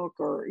talk,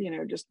 or,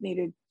 just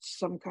needed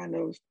some kind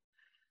of,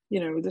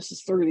 this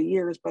is through the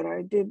years, but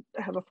I did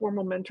have a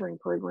formal mentoring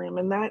program,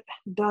 and that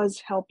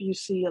does help you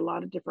see a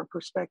lot of different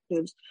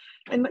perspectives.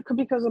 And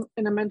because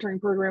in a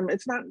mentoring program,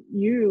 it's not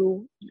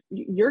you're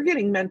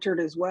getting mentored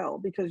as well,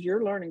 because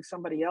you're learning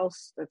somebody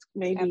else that's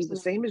maybe the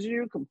same as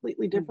you,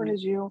 completely different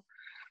as you.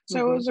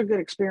 So it was a good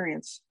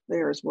experience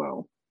there as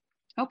well.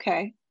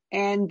 Okay.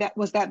 And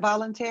that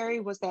voluntary?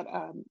 Was that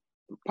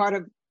part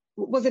of,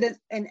 was it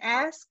an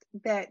ask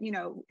that,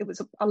 it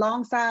was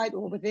alongside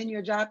or within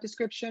your job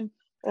description,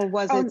 or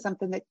was it Um,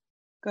 something that,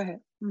 go ahead.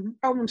 Mm-hmm.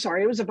 oh, I'm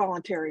sorry. It was a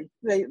voluntary.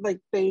 They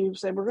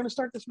said we're going to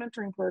start this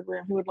mentoring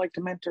program. Who would like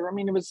to mentor? I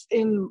mean, it was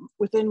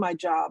within my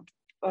job,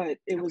 but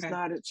it was Okay.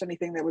 not. It's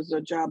anything that was a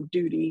job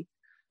duty.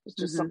 It's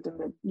just Mm-hmm. something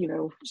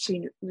that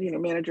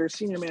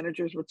senior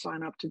managers would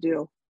sign up to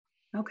do.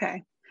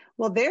 Okay.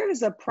 Well, there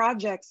is a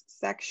projects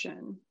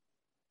section.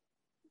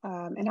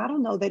 And I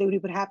don't know that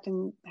it would have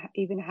to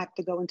even have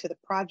to go into the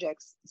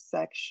projects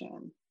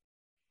section.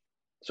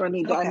 So I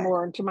need to add Okay.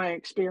 more into my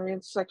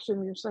experience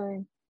section. You're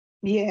saying?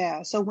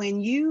 Yeah. So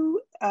when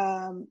you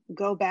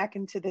go back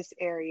into this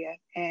area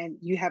and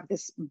you have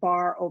this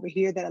bar over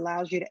here that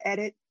allows you to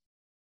edit.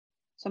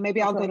 So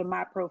maybe I'll go Okay. to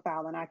my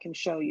profile and I can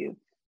show you.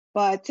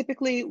 But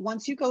typically,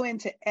 once you go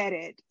into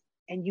edit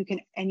and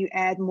you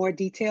add more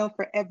detail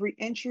for every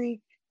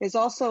entry, there's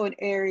also an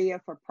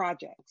area for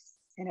projects,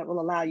 and it will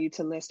allow you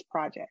to list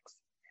projects.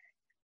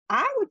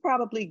 I would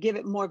probably give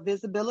it more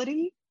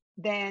visibility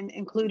than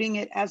including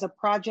it as a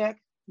project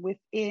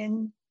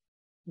within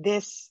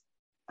this,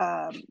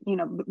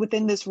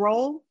 within this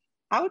role.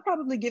 I would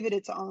probably give it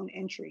its own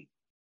entry.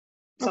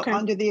 So Okay.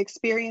 under the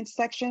experience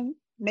section,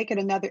 make it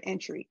another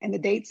entry, and the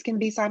dates can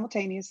be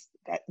simultaneous.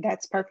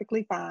 That's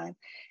perfectly fine.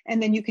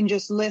 And then you can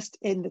just list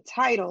in the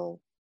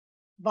title,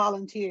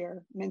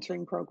 volunteer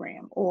mentoring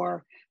program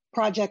or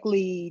project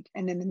lead,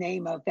 and then the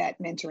name of that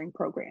mentoring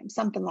program,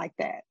 something like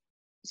that,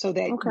 so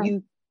that Okay.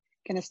 you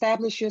can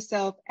establish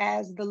yourself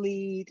as the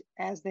lead,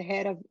 as the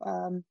head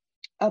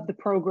of the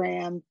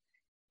program.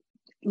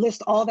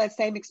 List all that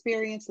same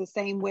experience the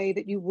same way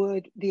that you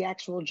would the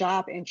actual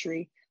job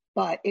entry,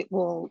 but it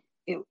will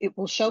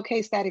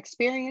showcase that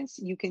experience.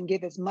 You can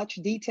give as much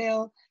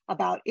detail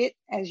about it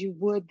as you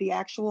would the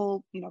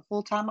actual,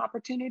 full-time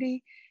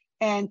opportunity,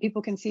 and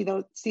people can see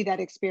that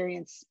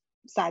experience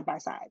side by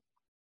side.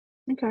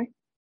 Okay.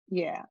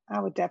 Yeah, I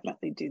would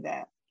definitely do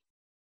that,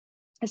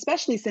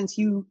 especially since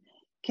you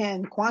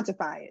can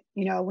quantify it.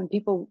 When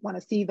people want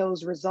to see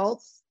those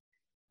results,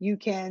 you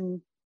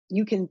can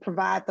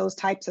provide those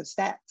types of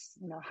stats.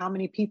 How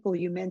many people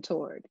you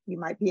mentored. You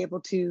might be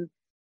able to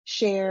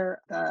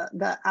share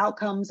the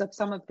outcomes of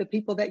some of the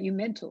people that you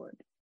mentored.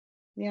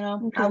 I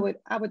Okay.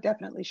 would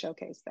definitely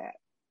showcase that.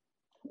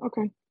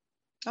 Okay.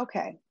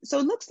 Okay, so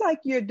it looks like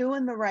you're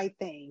doing the right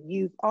thing.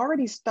 You've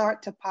already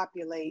start to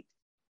populate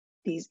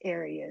these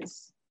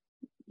areas.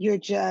 You're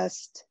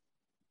just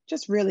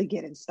really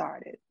getting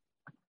started.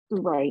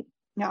 Right.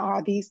 Now,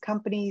 are these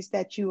companies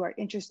that you are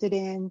interested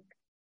in,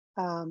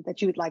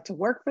 that you would like to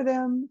work for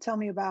them? Tell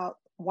me about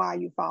why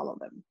you follow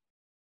them.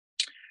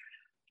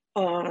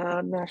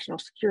 National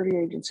Security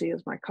Agency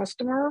is my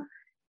customer.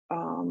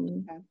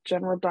 Okay.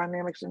 General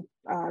Dynamics and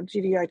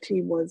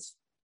GDIT was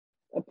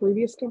a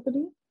previous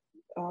company.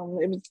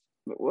 It was,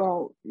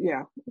 well,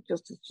 yeah,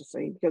 just to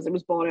say, because it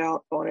was bought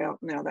out.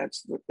 Now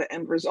that's the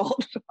end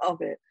result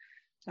of it.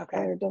 Okay.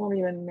 I don't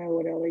even know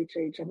what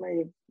LHH.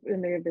 It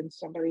may have been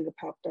somebody that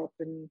popped up,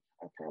 and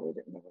I probably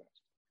didn't know it.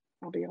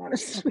 I'll be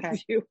honest Okay.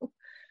 with you.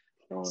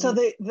 So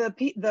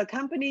the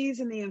companies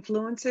and the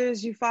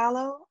influencers you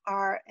follow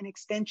are an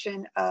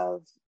extension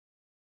of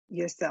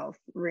yourself,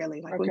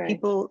 really. Like when Okay.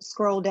 people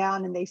scroll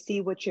down and they see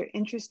what you're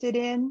interested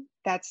in,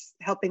 that's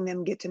helping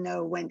them get to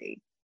know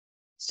Wendy.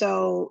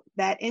 So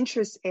that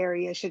interest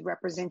area should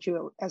represent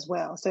you as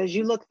well. So as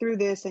you look through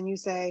this and you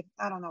say,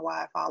 I don't know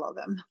why I follow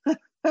them.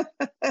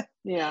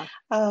 Yeah.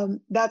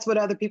 That's what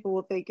other people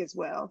will think as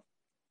well.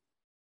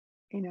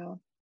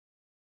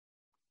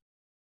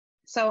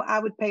 So I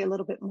would pay a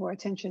little bit more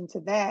attention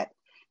to that.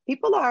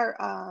 People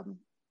are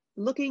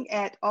looking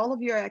at all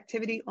of your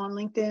activity on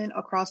LinkedIn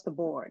across the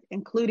board,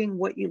 including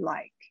what you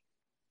like.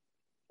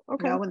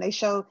 Okay. When they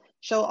show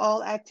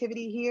all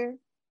activity here.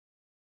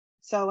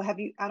 So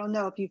I don't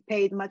know if you've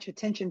paid much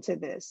attention to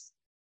this.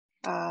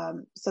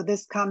 So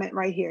this comment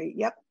right here,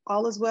 yep,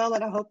 all is well,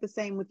 and I hope the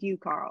same with you,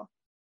 Carl.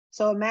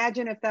 So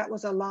imagine if that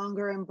was a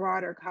longer and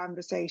broader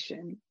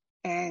conversation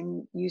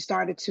and you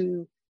started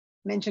to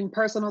mention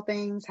personal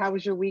things. How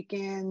was your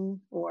weekend?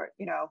 Or,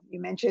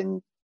 you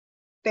mentioned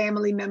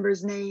family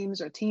members'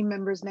 names or team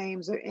members'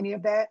 names or any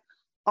of that.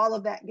 All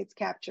of that gets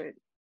captured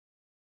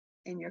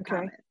in your Okay.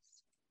 comments.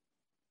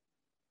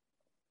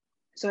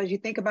 So as you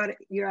think about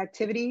your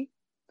activity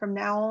from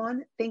now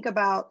on, think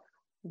about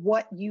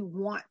what you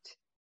want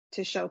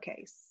to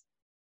showcase.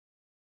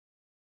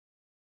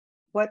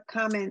 What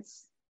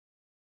comments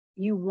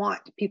you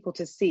want people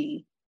to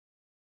see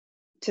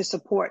to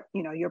support,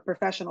 your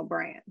professional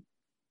brand.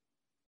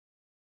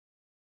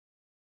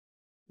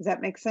 Does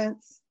that make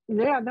sense?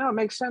 Yeah, no, it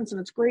makes sense, and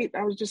it's great.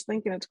 I was just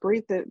thinking, it's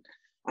great that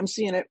I'm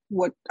seeing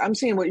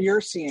what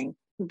you're seeing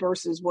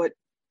versus what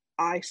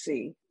I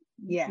see.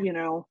 Yeah.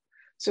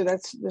 So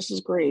this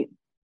is great.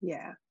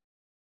 Yeah.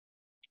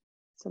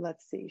 So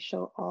let's see.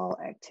 Show all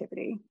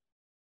activity.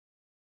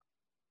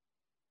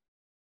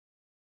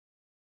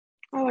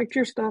 I liked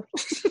your stuff.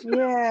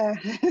 Yeah.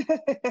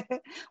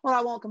 Well,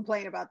 I won't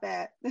complain about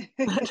that.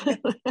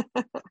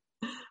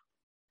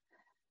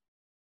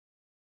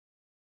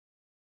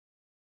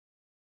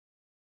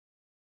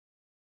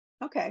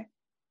 Okay.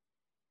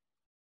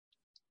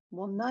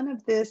 Well, none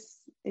of this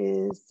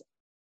is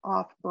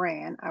off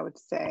brand, I would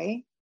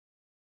say,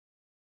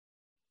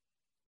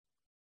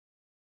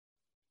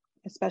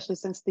 especially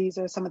since these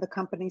are some of the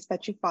companies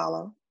that you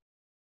follow.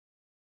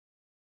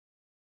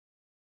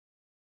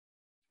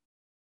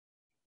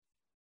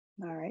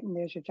 All right, and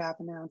there's your job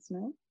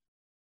announcement.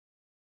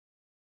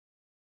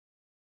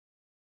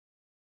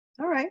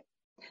 All right.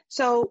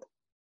 So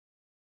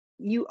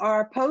you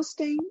are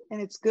posting,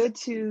 and it's good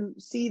to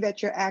see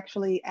that you're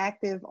actually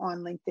active on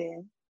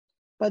LinkedIn,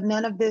 but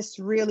none of this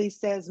really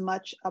says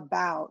much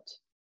about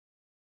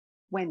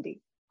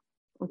Wendy,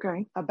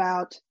 Okay.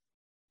 about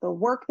the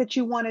work that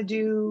you want to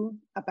do,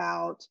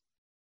 about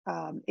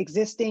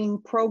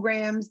existing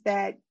programs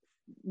that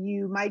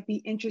you might be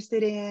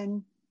interested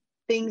in,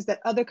 things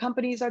that other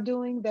companies are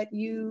doing that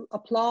you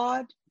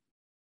applaud.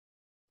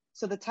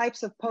 So the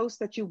types of posts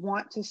that you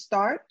want to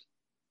start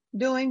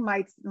doing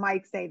might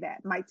say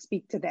that, might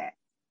speak to that.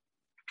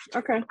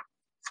 Okay.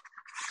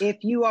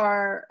 If you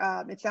are,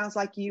 it sounds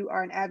like you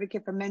are an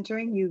advocate for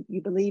mentoring.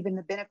 You believe in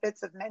the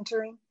benefits of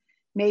mentoring.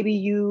 Maybe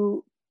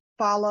you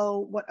follow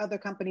what other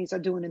companies are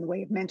doing in the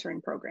way of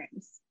mentoring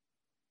programs.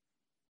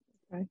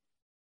 Okay.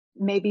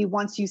 Maybe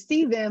once you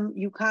see them,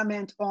 you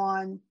comment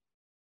on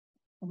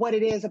what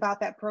it is about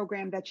that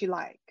program that you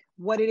like,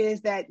 what it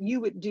is that you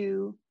would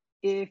do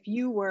if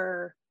you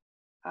were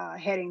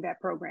heading that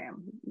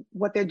program,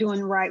 what they're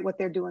doing right, what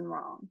they're doing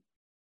wrong,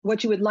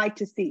 what you would like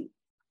to see.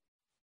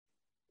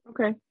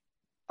 Okay.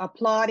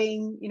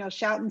 Applauding,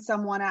 shouting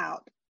someone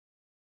out.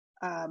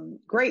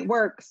 Great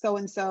work,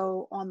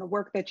 so-and-so, on the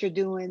work that you're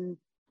doing,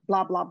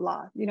 blah, blah,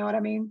 blah. You know what I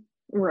mean?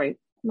 Right.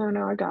 No,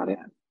 I got it.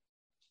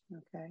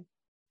 Okay.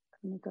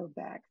 Let me go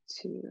back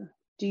to,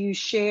 do you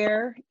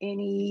share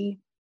any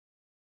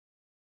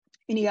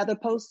other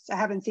posts? I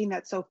haven't seen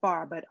that so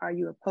far, but are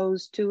you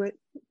opposed to it?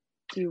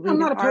 Do you read I'm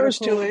not an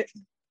opposed article? to it.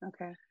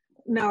 Okay.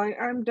 No,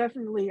 I'm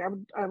definitely,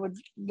 I would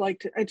like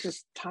to, it's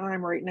just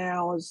time right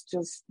now is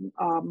just,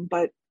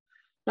 but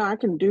no, I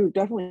can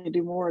definitely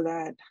do more of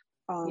that.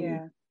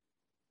 Yeah.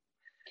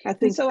 I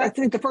think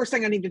the first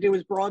thing I need to do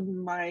is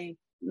broaden my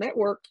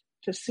network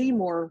to see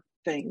more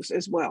things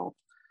as well.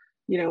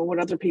 What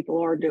other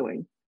people are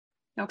doing.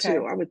 Okay.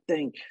 Too, I would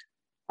think.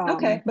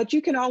 Okay, but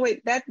you can always,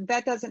 that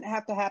doesn't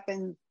have to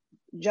happen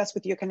just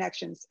with your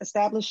connections.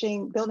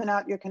 Building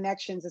out your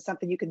connections is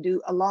something you can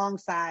do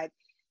alongside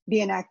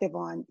being active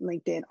on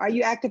LinkedIn. Are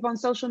you active on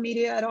social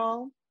media at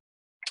all?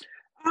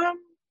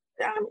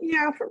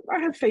 Yeah, I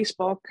have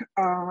Facebook.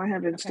 I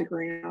have Okay.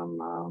 Instagram.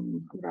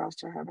 What else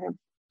do I have?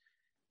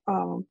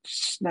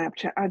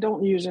 Snapchat. I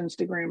don't use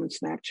Instagram and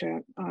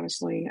Snapchat,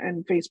 honestly.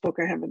 And Facebook,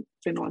 I haven't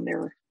been on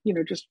there,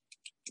 just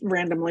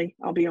randomly.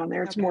 I'll be on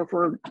there. It's more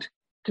for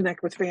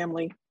connect with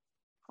family.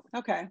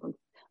 Okay.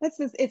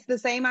 It's the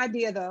same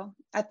idea though.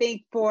 I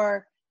think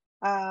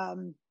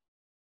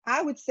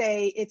I would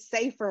say it's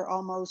safer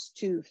almost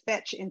to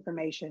fetch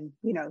information.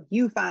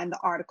 You find the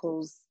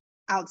articles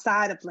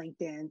outside of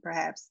LinkedIn,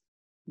 perhaps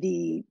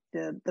the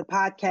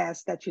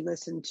podcast that you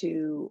listen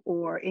to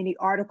or any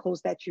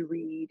articles that you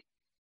read.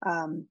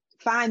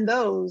 Find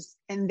those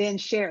and then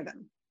share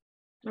them.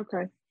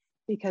 Okay.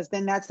 Because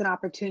then that's an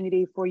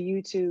opportunity for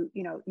you to,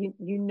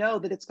 you know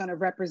that it's going to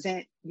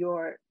represent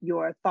your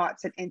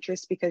thoughts and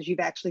interests because you've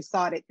actually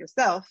sought it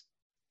yourself.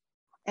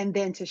 And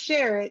then to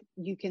share it,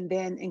 you can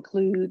then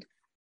include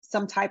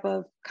some type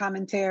of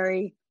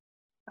commentary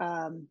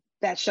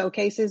that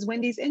showcases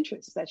Wendy's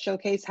interests, that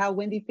showcase how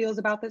Wendy feels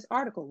about this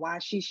article, why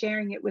she's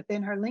sharing it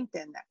within her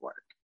LinkedIn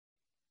network.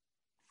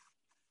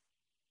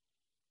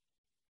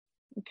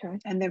 Okay.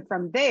 And then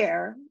from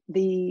there,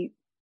 the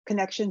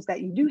connections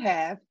that you do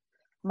have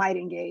might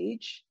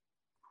engage.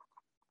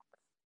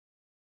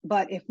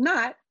 But if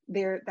not,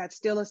 that's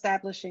still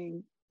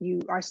establishing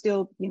you are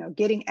still,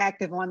 getting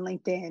active on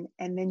LinkedIn,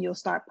 and then you'll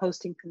start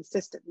posting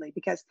consistently,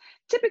 because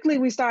typically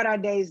we start our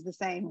days the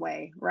same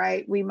way,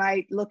 right? We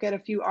might look at a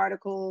few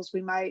articles,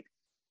 we might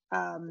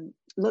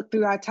look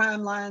through our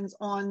timelines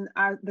on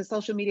the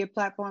social media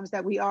platforms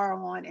that we are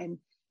on and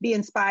be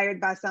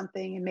inspired by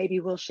something, and maybe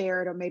we'll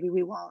share it or maybe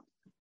we won't.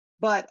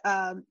 But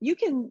you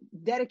can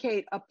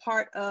dedicate a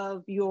part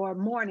of your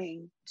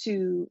morning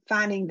to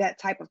finding that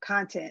type of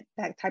content,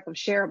 that type of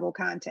shareable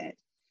content,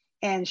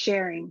 and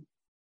sharing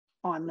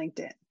on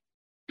LinkedIn.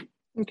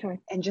 Okay.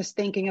 And just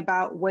thinking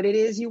about what it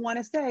is you want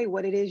to say,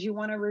 what it is you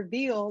want to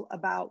reveal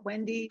about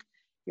Wendy,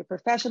 your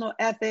professional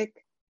ethic,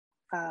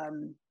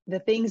 the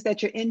things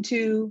that you're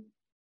into.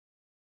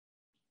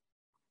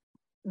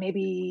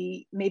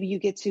 Maybe you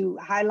get to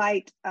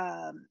highlight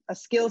a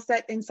skill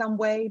set in some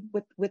way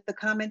with the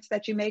comments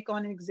that you make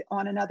on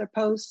another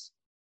post.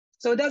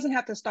 So it doesn't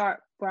have to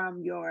start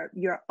from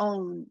your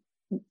own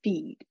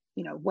feed,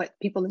 what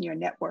people in your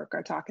network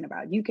are talking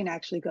about. You can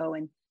actually go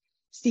and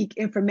seek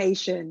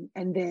information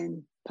and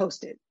then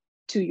post it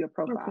to your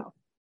profile.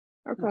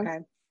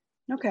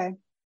 Okay.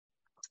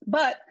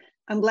 But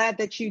I'm glad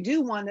that you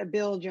do want to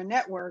build your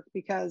network,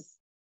 because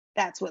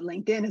that's what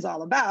LinkedIn is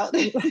all about.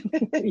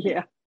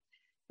 Yeah.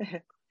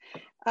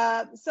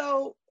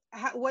 So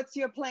what's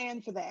your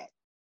plan for that?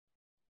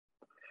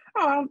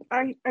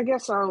 I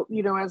guess I'll,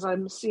 as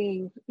I'm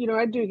seeing,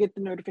 I do get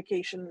the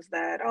notifications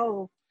that,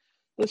 oh,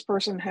 this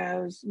person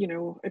has,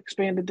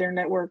 expanded their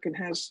network and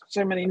has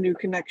so many new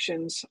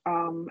connections.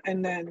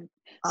 And then,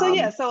 So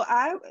yeah, so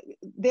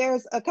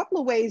there's a couple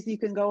of ways you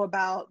can go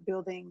about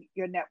building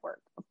your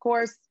network. Of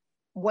course,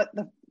 what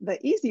the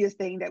easiest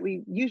thing that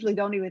we usually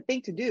don't even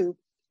think to do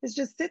is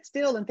just sit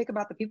still and think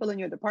about the people in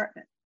your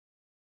department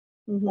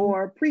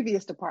or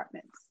previous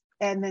departments,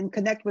 and then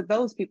connect with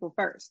those people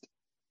first.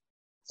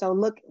 So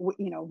look,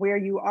 where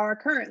you are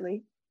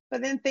currently,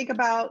 but then think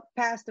about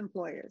past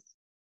employers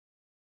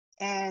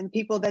and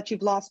people that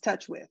you've lost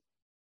touch with.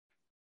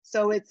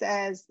 So it's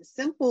as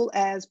simple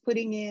as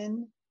putting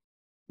in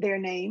their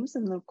names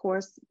and of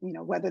course,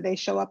 whether they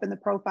show up in the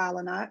profile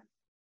or not.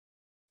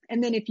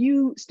 And then if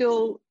you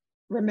still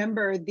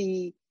remember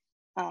the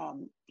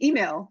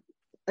email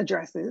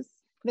addresses,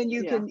 then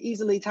you can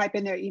easily type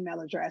in their email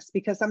address,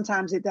 because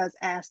sometimes it does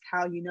ask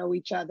how you know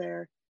each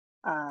other.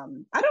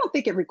 I don't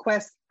think it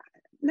requests,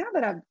 now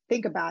that I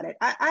think about it,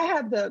 I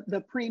have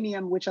the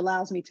premium, which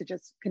allows me to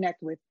just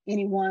connect with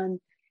anyone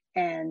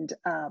and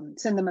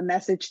send them a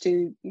message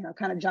to,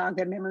 kind of jog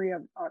their memory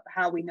of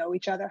how we know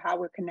each other, how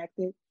we're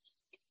connected,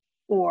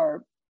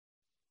 or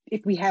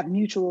if we have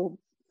mutual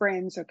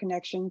friends or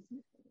connections.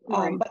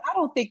 Right. But I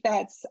don't think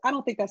that's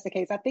the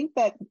case. I think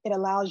that it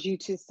allows you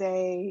to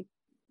say,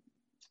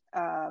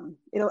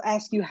 it'll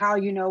ask you how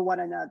you know one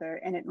another,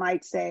 and it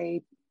might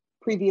say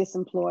previous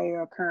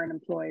employer or current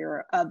employer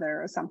or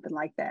other or something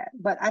like that.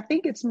 But I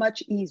think it's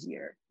much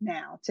easier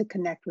now to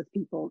connect with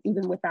people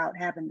even without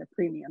having the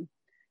premium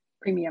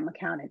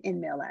account and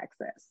email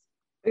access.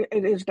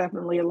 It is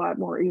definitely a lot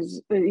more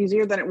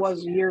easier than it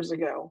was years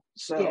ago.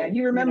 So yeah,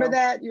 you remember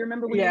that? You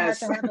remember when yes.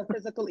 you had to have a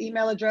physical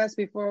email address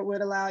before it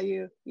would allow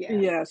you? Yeah.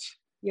 Yes.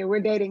 Yeah,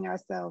 we're dating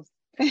ourselves.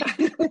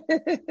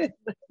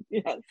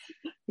 Yes.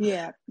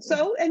 Yeah.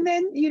 So, and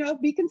then,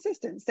 be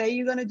consistent. Say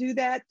you're going to do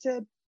that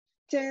to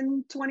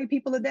 10, 20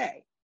 people a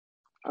day.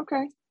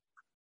 Okay.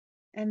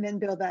 And then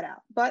build that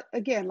out. But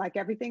again, like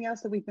everything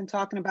else that we've been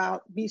talking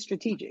about, be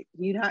strategic.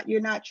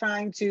 You're not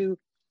trying to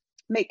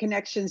make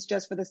connections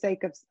just for the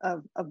sake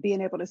of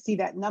being able to see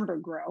that number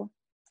grow.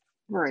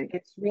 Right.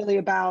 It's really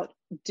about,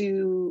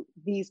 do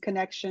these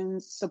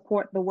connections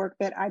support the work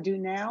that I do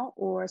now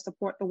or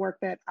support the work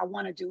that I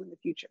want to do in the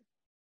future?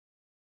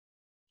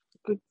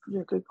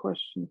 Good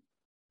question.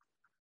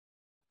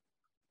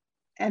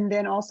 And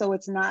then also,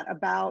 it's not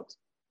about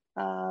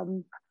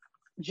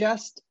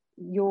just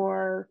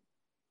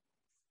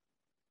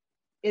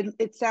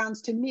it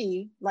sounds to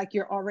me like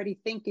you're already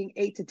thinking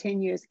 8 to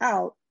 10 years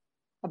out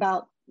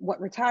about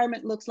what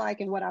retirement looks like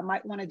and what I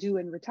might want to do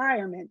in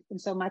retirement.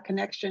 And so my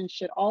connection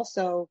should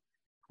also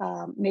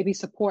maybe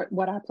support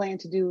what I plan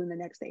to do in the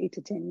next 8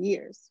 to 10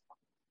 years.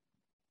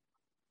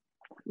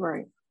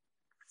 Right.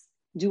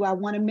 Do I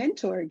want to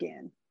mentor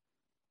again?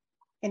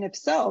 And if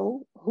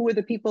so, who are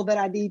the people that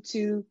I need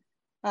to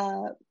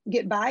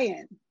get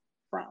buy-in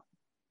from?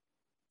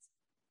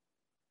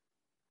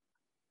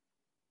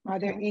 Are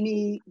there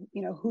any,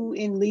 who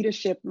in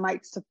leadership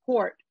might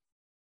support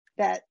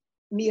that,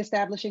 me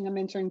establishing a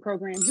mentoring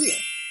program here?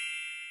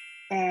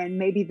 And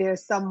maybe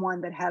there's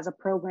someone that has a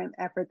program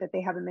effort that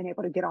they haven't been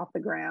able to get off the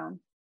ground.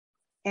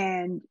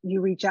 And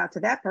you reach out to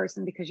that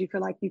person because you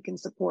feel like you can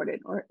support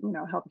it or,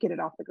 help get it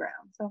off the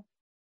ground. So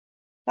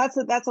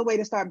that's a way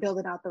to start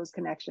building out those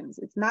connections.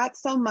 It's not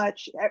so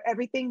much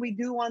everything we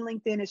do on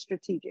LinkedIn is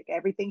strategic.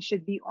 Everything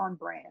should be on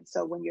brand.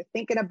 So when you're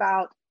thinking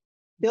about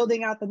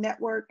building out the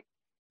network,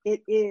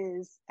 it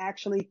is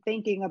actually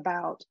thinking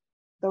about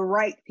the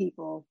right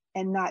people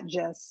and not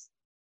just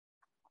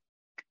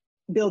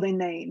building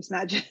names,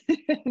 not just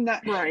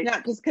not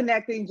just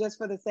connecting just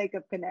for the sake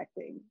of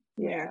connecting.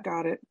 Yeah,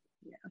 got it.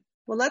 Yeah.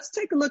 Well, let's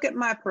take a look at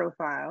my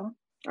profile.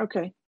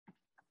 Okay.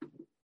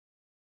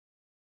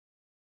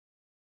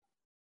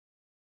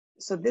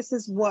 So this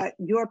is what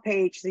your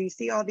page. So you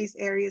see all these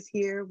areas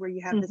here where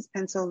you have this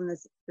pencil and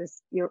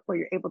this where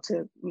you're able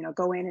to,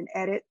 go in and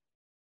edit.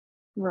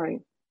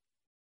 Right.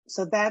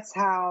 So that's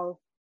how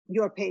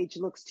your page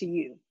looks to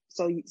you.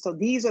 So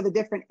these are the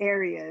different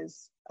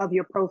areas of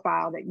your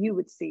profile that you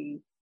would see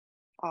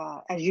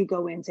as you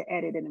go in to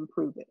edit and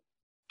improve it.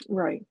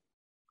 Right.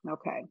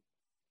 Okay.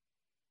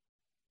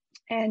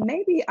 And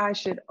maybe I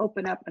should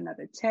open up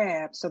another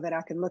tab so that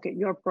I can look at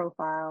your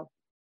profile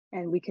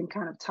and we can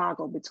kind of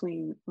toggle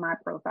between my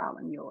profile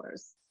and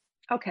yours.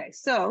 Okay,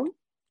 so,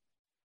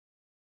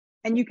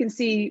 and you can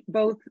see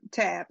both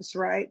tabs,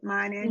 right?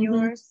 Mine and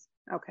yours?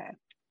 Okay.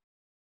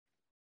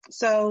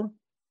 So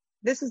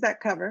this is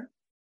that cover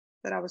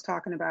that I was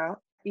talking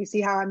about. You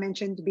see how I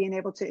mentioned being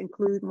able to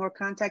include more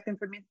contact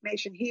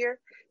information here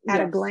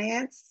at a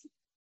glance,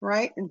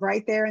 right? And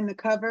right there in the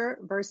cover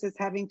versus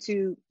having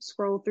to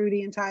scroll through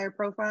the entire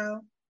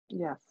profile.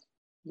 Yes.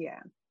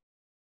 Yeah.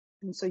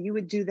 And so you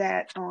would do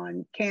that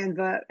on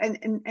Canva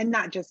and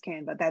not just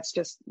Canva. That's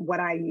just what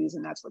I use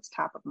and that's what's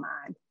top of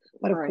mind.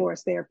 But of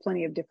course, there are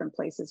plenty of different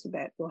places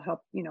that will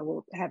help,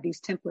 will have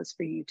these templates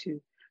for you to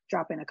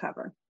drop in a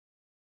cover.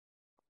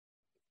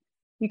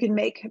 You can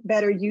make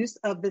better use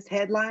of this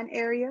headline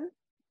area.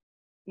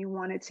 You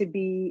want it to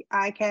be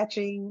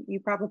eye-catching.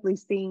 You've probably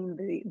seen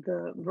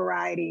the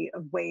variety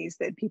of ways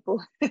that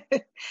people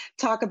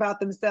talk about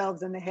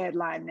themselves in the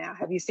headline now.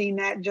 Have you seen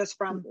that just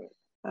from?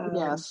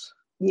 Yes.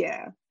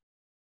 Yeah.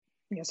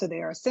 Yeah. So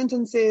there are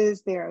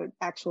sentences, there are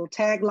actual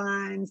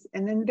taglines,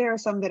 and then there are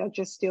some that are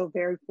just still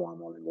very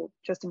formal and will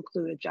just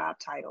include a job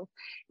title.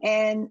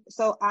 And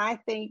so I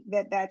think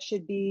that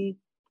should be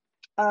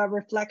a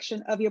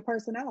reflection of your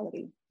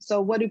personality.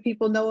 So what do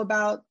people know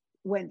about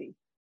Wendy?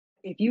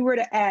 If you were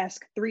to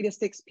ask 3 to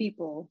 6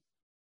 people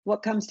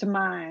what comes to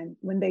mind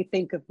when they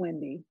think of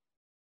Wendy,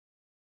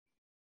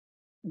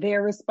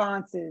 their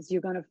responses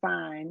you're going to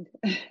find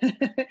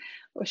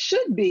or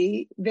should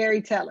be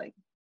very telling.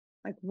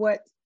 Like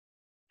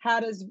how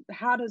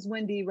does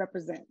Wendy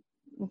represent?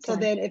 Okay. So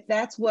then if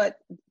that's what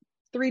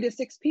 3 to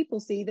 6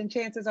 people see, then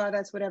chances are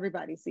that's what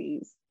everybody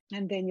sees.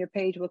 And then your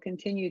page will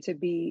continue to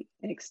be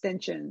an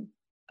extension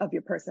of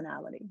your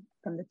personality,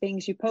 from the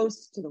things you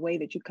post to the way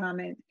that you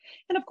comment.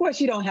 And of course,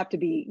 you don't have to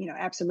be,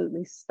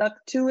 absolutely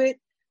stuck to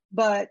it,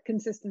 but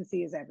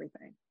consistency is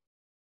everything.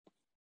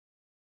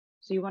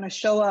 So you want to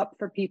show up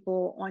for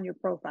people on your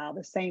profile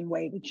the same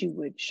way that you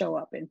would show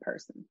up in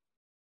person.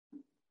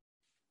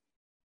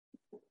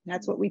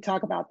 That's what we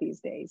talk about these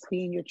days,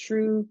 being your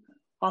true,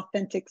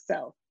 authentic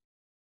self.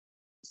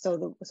 So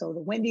the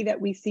Wendy that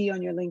we see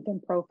on your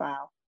LinkedIn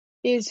profile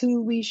is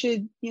who we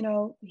should,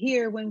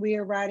 hear when we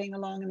are riding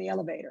along in the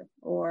elevator,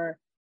 or,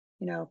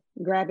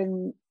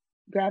 grabbing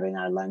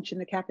our lunch in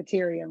the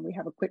cafeteria and we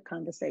have a quick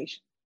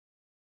conversation.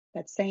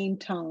 That same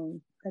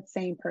tone, that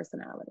same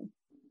personality.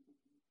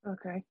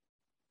 Okay.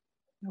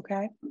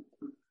 Okay.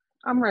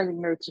 I'm writing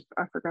notes.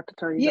 I forgot to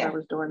tell you that I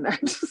was doing that.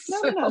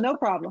 No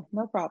problem.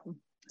 No problem.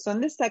 So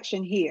in this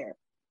section here,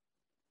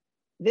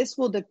 this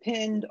will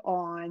depend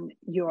on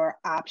your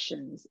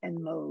options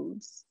and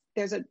modes.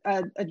 There's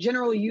a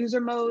general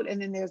user mode,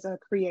 and then there's a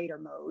creator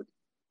mode.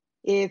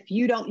 If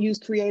you don't use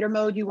creator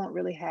mode, you won't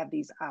really have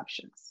these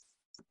options.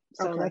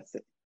 So let's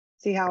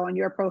see how on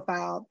your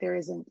profile, there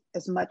isn't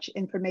as much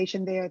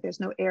information there. There's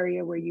no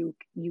area where you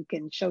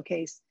can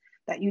showcase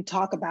that you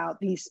talk about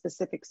these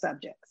specific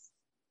subjects.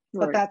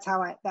 Right. But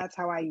that's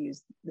how I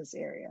use this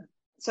area.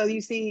 So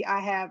you see, I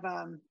have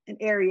an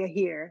area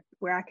here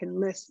where I can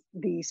list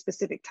the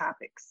specific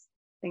topics,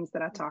 things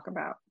that I talk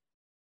about.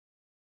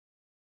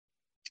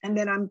 And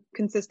then I'm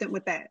consistent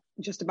with that.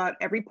 Just about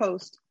every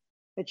post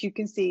that you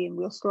can see, and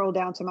we'll scroll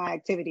down to my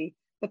activity,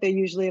 but they're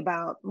usually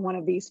about one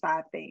of these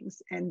 5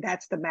 things. And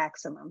that's the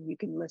maximum. You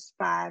can list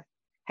 5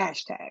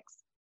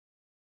 hashtags.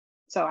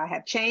 So I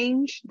have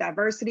change,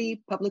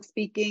 diversity, public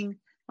speaking,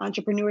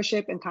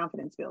 entrepreneurship, and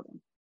confidence building.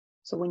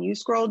 So when you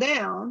scroll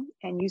down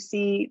and you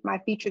see my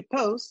featured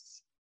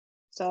posts,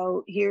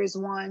 so here's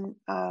one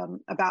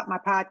about my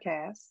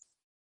podcast.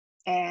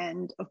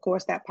 And of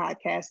course, that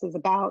podcast is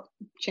about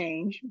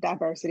change,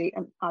 diversity,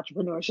 and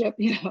entrepreneurship,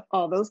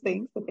 all those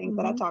things, the things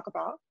that I talk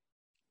about.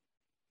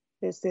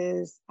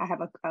 I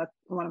have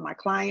one of my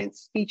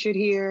clients featured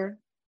here.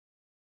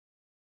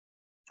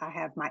 I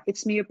have my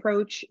It's Me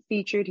approach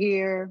featured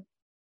here.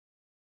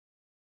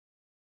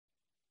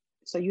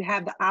 So you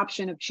have the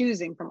option of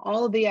choosing from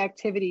all of the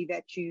activity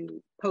that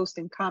you post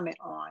and comment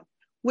on,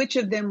 which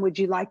of them would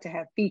you like to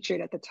have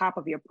featured at the top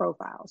of your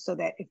profile, so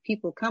that if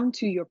people come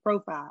to your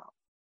profile,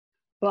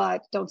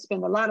 but don't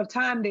spend a lot of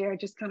time there,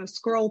 just kind of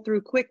scroll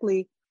through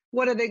quickly,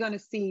 what are they going to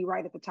see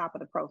right at the top of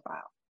the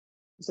profile?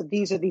 So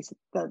these are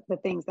the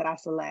things that I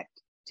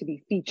select to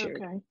be featured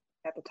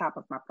at the top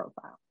of my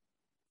profile.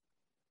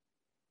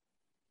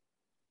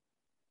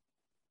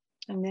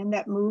 And then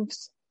that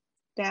moves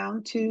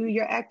down to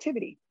your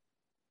activity.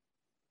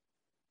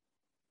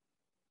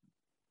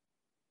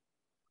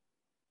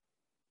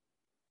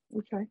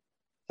 Okay.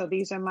 So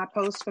these are my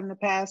posts from the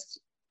past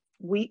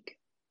week.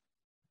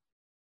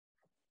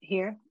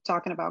 Here,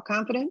 talking about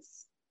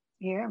confidence.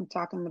 Here, I'm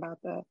talking about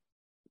the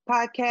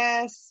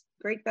podcast,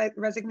 Great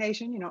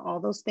Resignation, all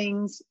those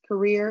things,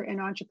 career and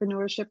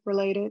entrepreneurship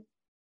related.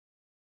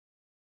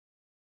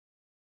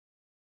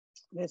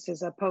 This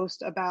is a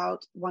post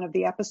about one of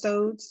the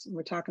episodes.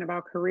 We're talking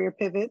about career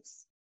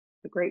pivots,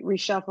 the Great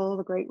Reshuffle,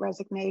 the Great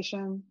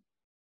Resignation.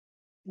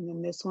 And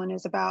then this one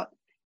is about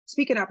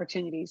speaking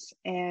opportunities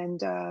and,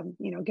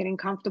 getting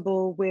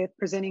comfortable with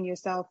presenting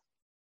yourself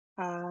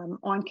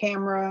on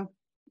camera,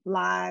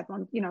 live,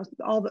 on,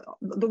 all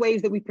the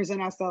ways that we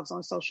present ourselves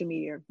on social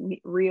media,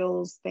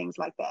 reels, things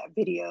like that,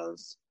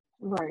 videos.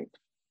 Right.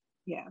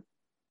 Yeah.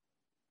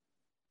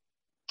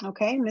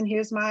 Okay. And then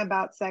here's my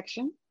about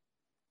section.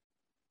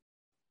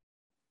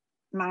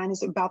 Mine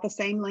is about the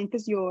same length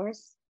as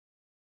yours.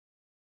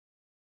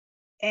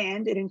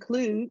 And it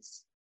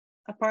includes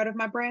a part of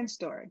my brand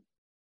story.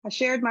 I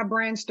shared my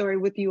brand story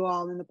with you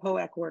all in the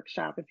POAC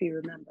workshop, if you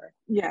remember.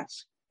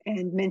 Yes.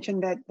 And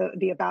mentioned that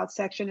the about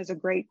section is a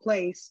great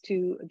place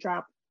to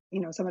drop,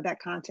 some of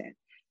that content.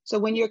 So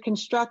when you're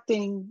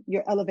constructing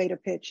your elevator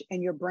pitch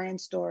and your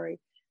brand story,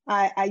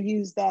 I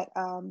use that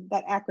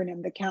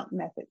acronym, the COUNT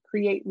method: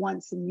 create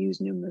once and use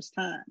numerous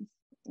times.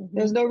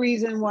 There's no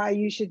reason why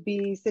you should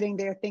be sitting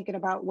there thinking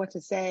about what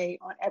to say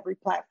on every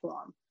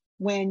platform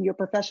when your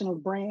professional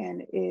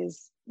brand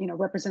is,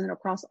 represented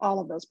across all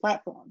of those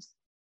platforms.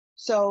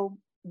 So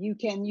you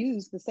can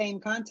use the same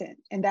content,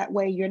 and that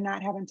way you're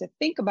not having to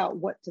think about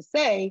what to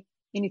say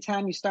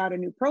anytime you start a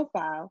new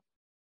profile.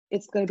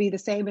 It's going to be the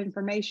same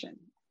information.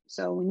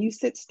 So when you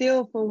sit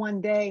still for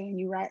one day and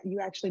you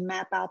actually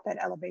map out that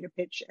elevator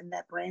pitch and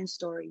that brand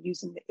story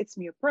using the It's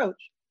Me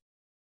approach,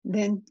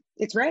 then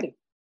it's ready.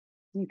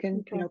 You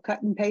can,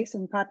 cut and paste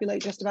and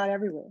populate just about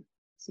everywhere.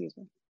 Excuse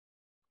me.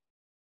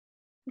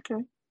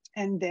 Okay.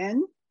 And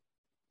then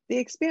the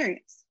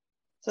experience.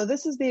 So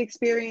this is the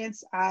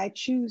experience I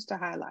choose to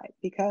highlight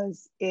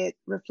because it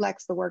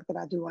reflects the work that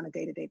I do on a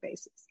day-to-day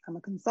basis. I'm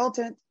a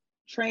consultant,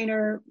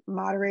 trainer,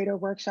 moderator,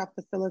 workshop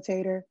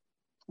facilitator.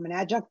 I'm an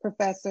adjunct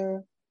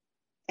professor.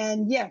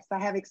 And yes, I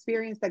have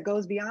experience that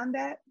goes beyond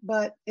that,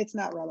 but it's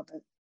not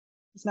relevant.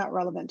 It's not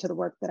relevant to the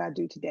work that I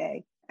do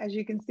today. As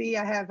you can see,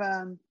 I have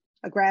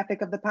a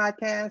graphic of the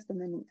podcast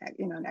and then,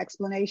 an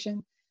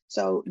explanation.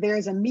 So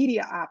there's a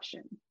media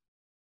option.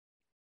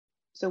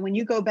 So when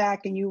you go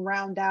back and you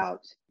round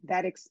out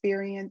that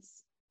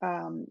experience,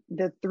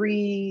 the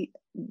 3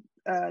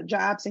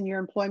 jobs in your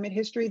employment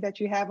history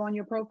that you have on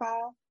your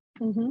profile,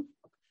 when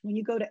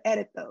you go to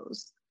edit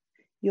those,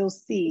 you'll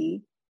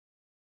see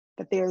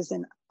that there's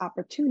an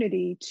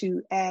opportunity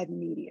to add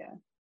media.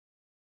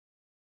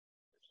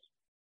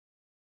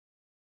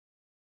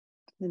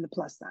 Then the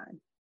plus sign.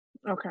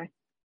 Okay.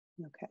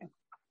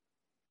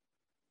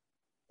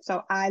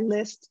 So I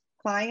list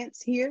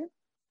clients here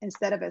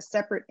instead of as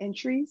separate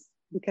entries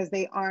because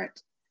they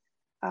aren't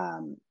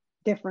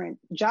different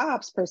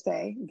jobs per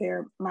se.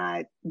 They're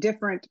my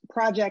different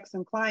projects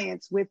and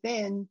clients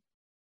within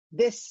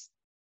this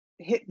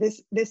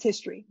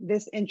history,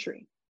 this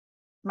entry,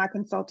 my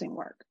consulting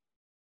work.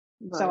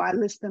 Right. So I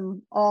list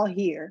them all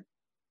here,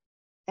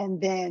 and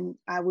then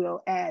I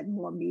will add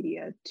more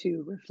media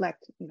to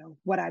reflect,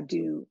 what I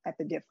do at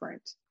the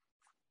different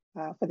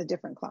for the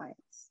different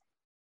clients.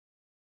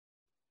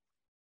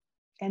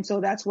 And so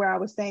that's where I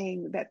was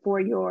saying that for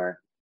your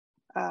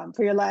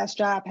last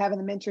job, having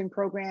a mentoring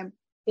program,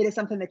 it is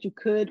something that you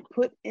could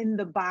put in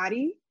the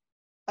body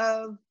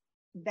of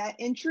that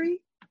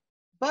entry,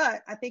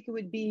 but I think it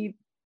would be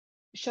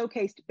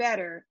showcased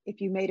better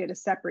if you made it a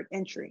separate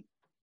entry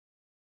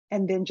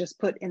and then just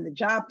put in the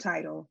job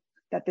title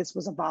that this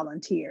was a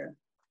volunteer,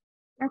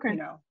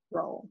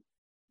 role.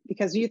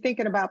 Because you're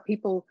thinking about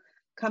people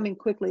coming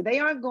quickly. They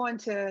aren't going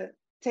to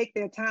take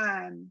their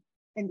time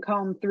and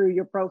comb through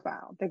your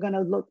profile. They're going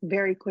to look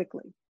very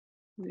quickly.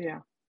 Yeah.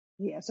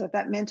 So if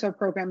that mentor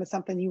program is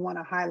something you want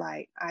to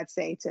highlight, I'd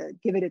say to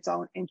give it its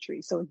own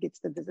entry so it gets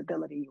the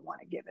visibility you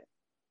want to give it.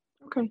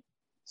 Okay.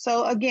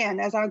 So again,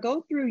 as I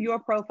go through your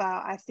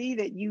profile, I see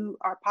that you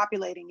are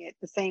populating it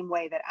the same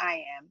way that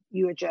I am.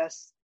 You are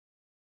just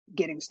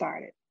getting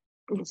started.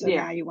 So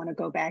now you want to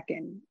go back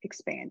and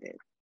expand it.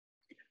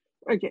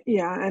 Okay.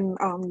 Yeah. And,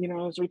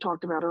 as we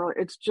talked about earlier,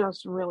 it's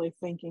just really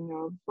thinking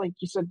of, like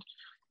you said,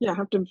 I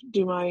have to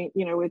do my,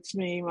 it's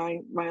me, my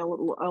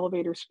little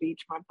elevator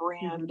speech, my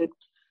brand,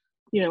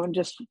 and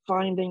just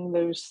finding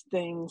those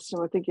things.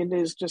 So I think it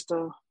is just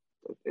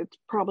it's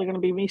probably going to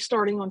be me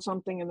starting on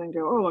something and then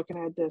go, oh, I can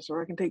add this,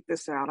 or I can take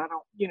this out. I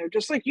don't,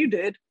 just like you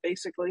did,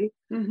 basically.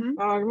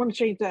 I want to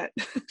change that.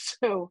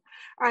 So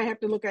I have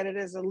to look at it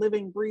as a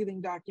living,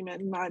 breathing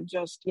document, not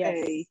just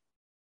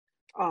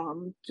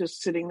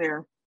just sitting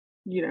there,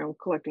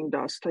 collecting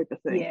dust type of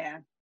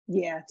thing.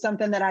 Yeah.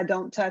 Something that I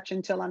don't touch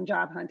until I'm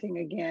job hunting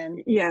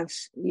again.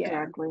 Yes,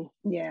 exactly.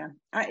 Yeah.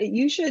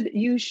 You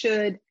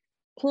should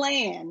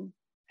plan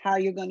how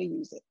you're going to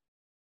use it.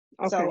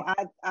 Okay. So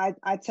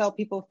I tell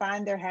people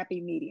find their happy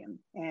medium.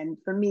 And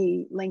for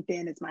me,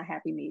 LinkedIn is my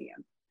happy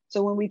medium.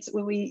 So when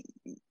we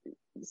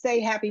say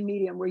happy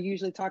medium, we're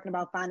usually talking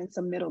about finding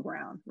some middle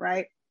ground,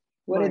 right?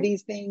 What are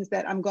these things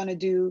that I'm going to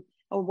do,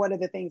 or what are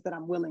the things that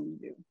I'm willing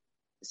to do?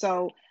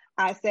 So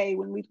I say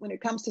when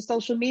it comes to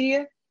social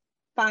media,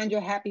 find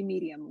your happy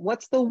medium.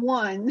 What's the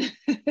one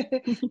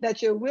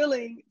that you're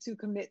willing to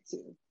commit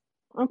to?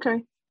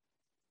 Okay.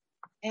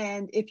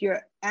 And if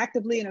you're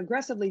actively and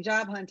aggressively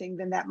job hunting,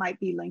 then that might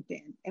be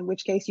LinkedIn, in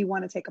which case you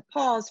want to take a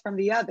pause from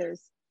the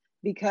others,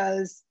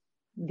 because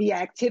the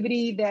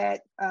activity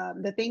that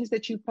the things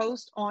that you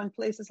post on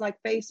places like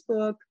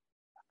Facebook,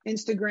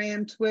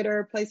 Instagram,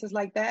 Twitter, places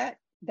like that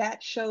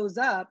shows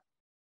up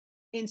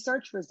in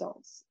search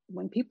results.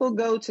 When people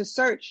go to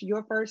search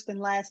your first and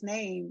last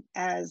name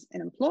as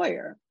an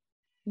employer,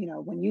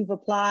 when you've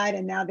applied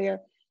and now they're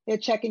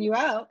checking you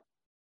out,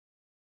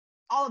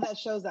 all of that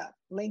shows up.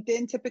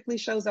 LinkedIn typically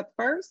shows up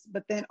first,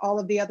 but then all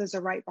of the others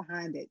are right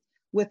behind it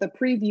with a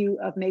preview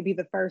of maybe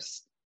the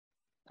first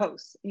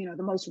post, the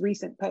most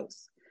recent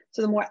posts.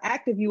 So the more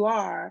active you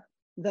are,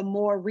 the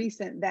more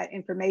recent that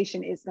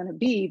information is going to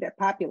be that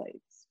populates.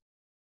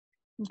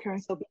 Okay.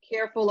 So be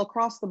careful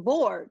across the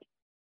board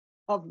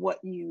of what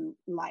you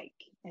like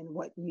and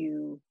what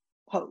you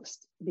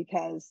post,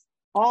 because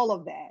all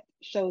of that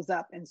shows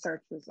up in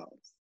search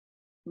results.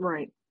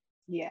 Right.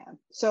 Yeah.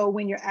 So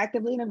when you're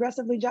actively and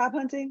aggressively job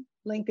hunting,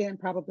 LinkedIn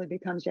probably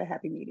becomes your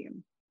happy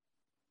medium.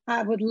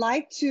 I would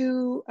like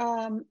to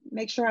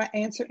make sure I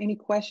answer any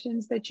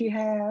questions that you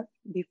have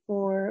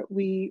before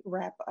we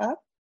wrap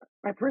up.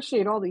 I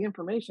appreciate all the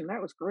information.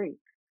 That was great.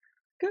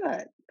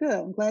 Good, good.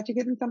 I'm glad you're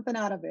getting something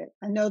out of it.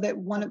 I know that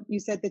you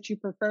said that you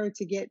prefer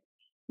to get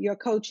your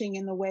coaching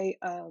in the way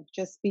of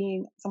just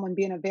someone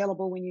being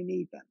available when you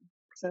need them.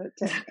 So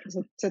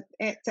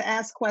to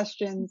ask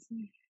questions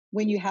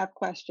when you have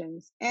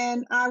questions.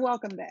 And I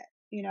welcome that.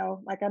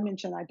 Like I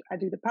mentioned, I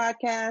do the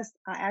podcast.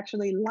 I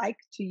actually like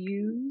to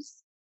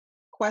use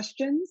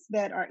questions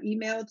that are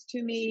emailed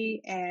to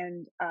me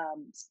and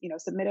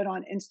submitted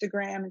on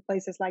Instagram and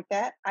places like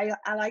that.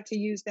 I like to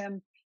use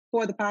them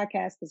for the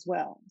podcast as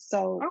well.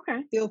 So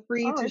feel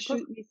free to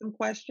shoot me some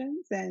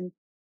questions, and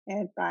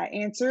if I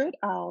answer it,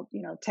 I'll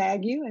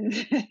tag you and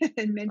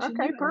and mention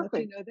you and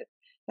let you know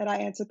that I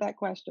answered that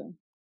question.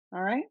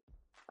 All right.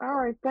 All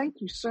right.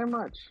 Thank you so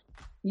much.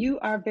 You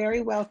are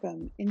very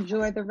welcome.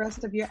 Enjoy the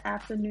rest of your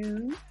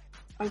afternoon.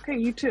 Okay,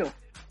 you too.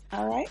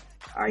 All right.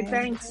 All right,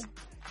 thanks.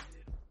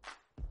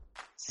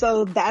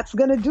 So that's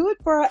going to do it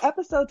for our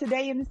episode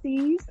today,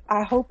 MCs.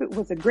 I hope it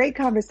was a great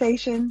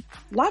conversation.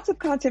 Lots of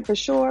content for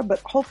sure,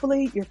 but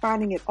hopefully you're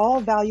finding it all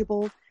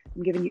valuable.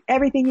 I'm giving you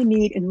everything you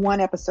need in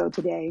one episode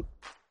today.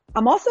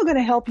 I'm also going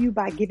to help you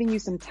by giving you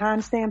some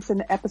timestamps in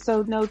the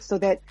episode notes so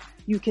that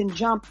you can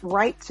jump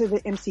right to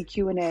the MC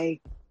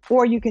Q&A,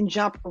 or you can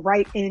jump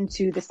right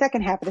into the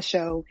second half of the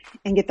show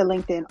and get the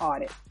LinkedIn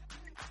audit.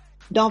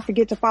 Don't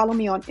forget to follow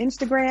me on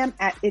Instagram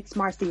at It's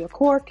Marcia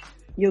Cork.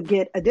 You'll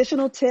get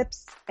additional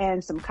tips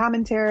and some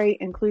commentary,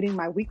 including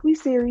my weekly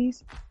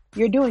series,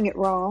 You're Doing It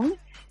Wrong.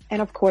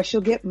 And of course,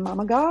 you'll get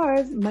Mama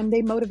Gar's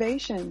Monday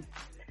Motivation.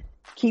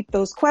 Keep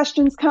those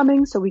questions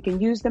coming so we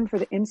can use them for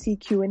the MC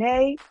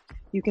Q&A.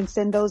 You can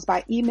send those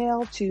by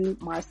email to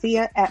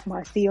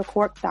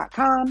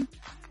marcia@marciacork.com,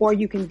 or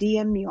you can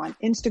DM me on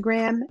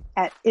Instagram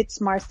at It's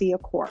Marcia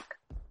Cork.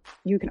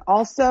 You can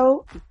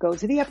also go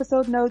to the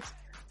episode notes,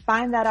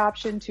 find that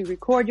option to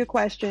record your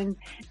question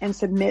and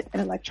submit an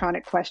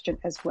electronic question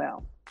as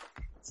well.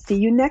 See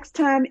you next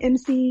time,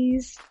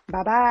 MCs.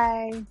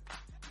 Bye-bye.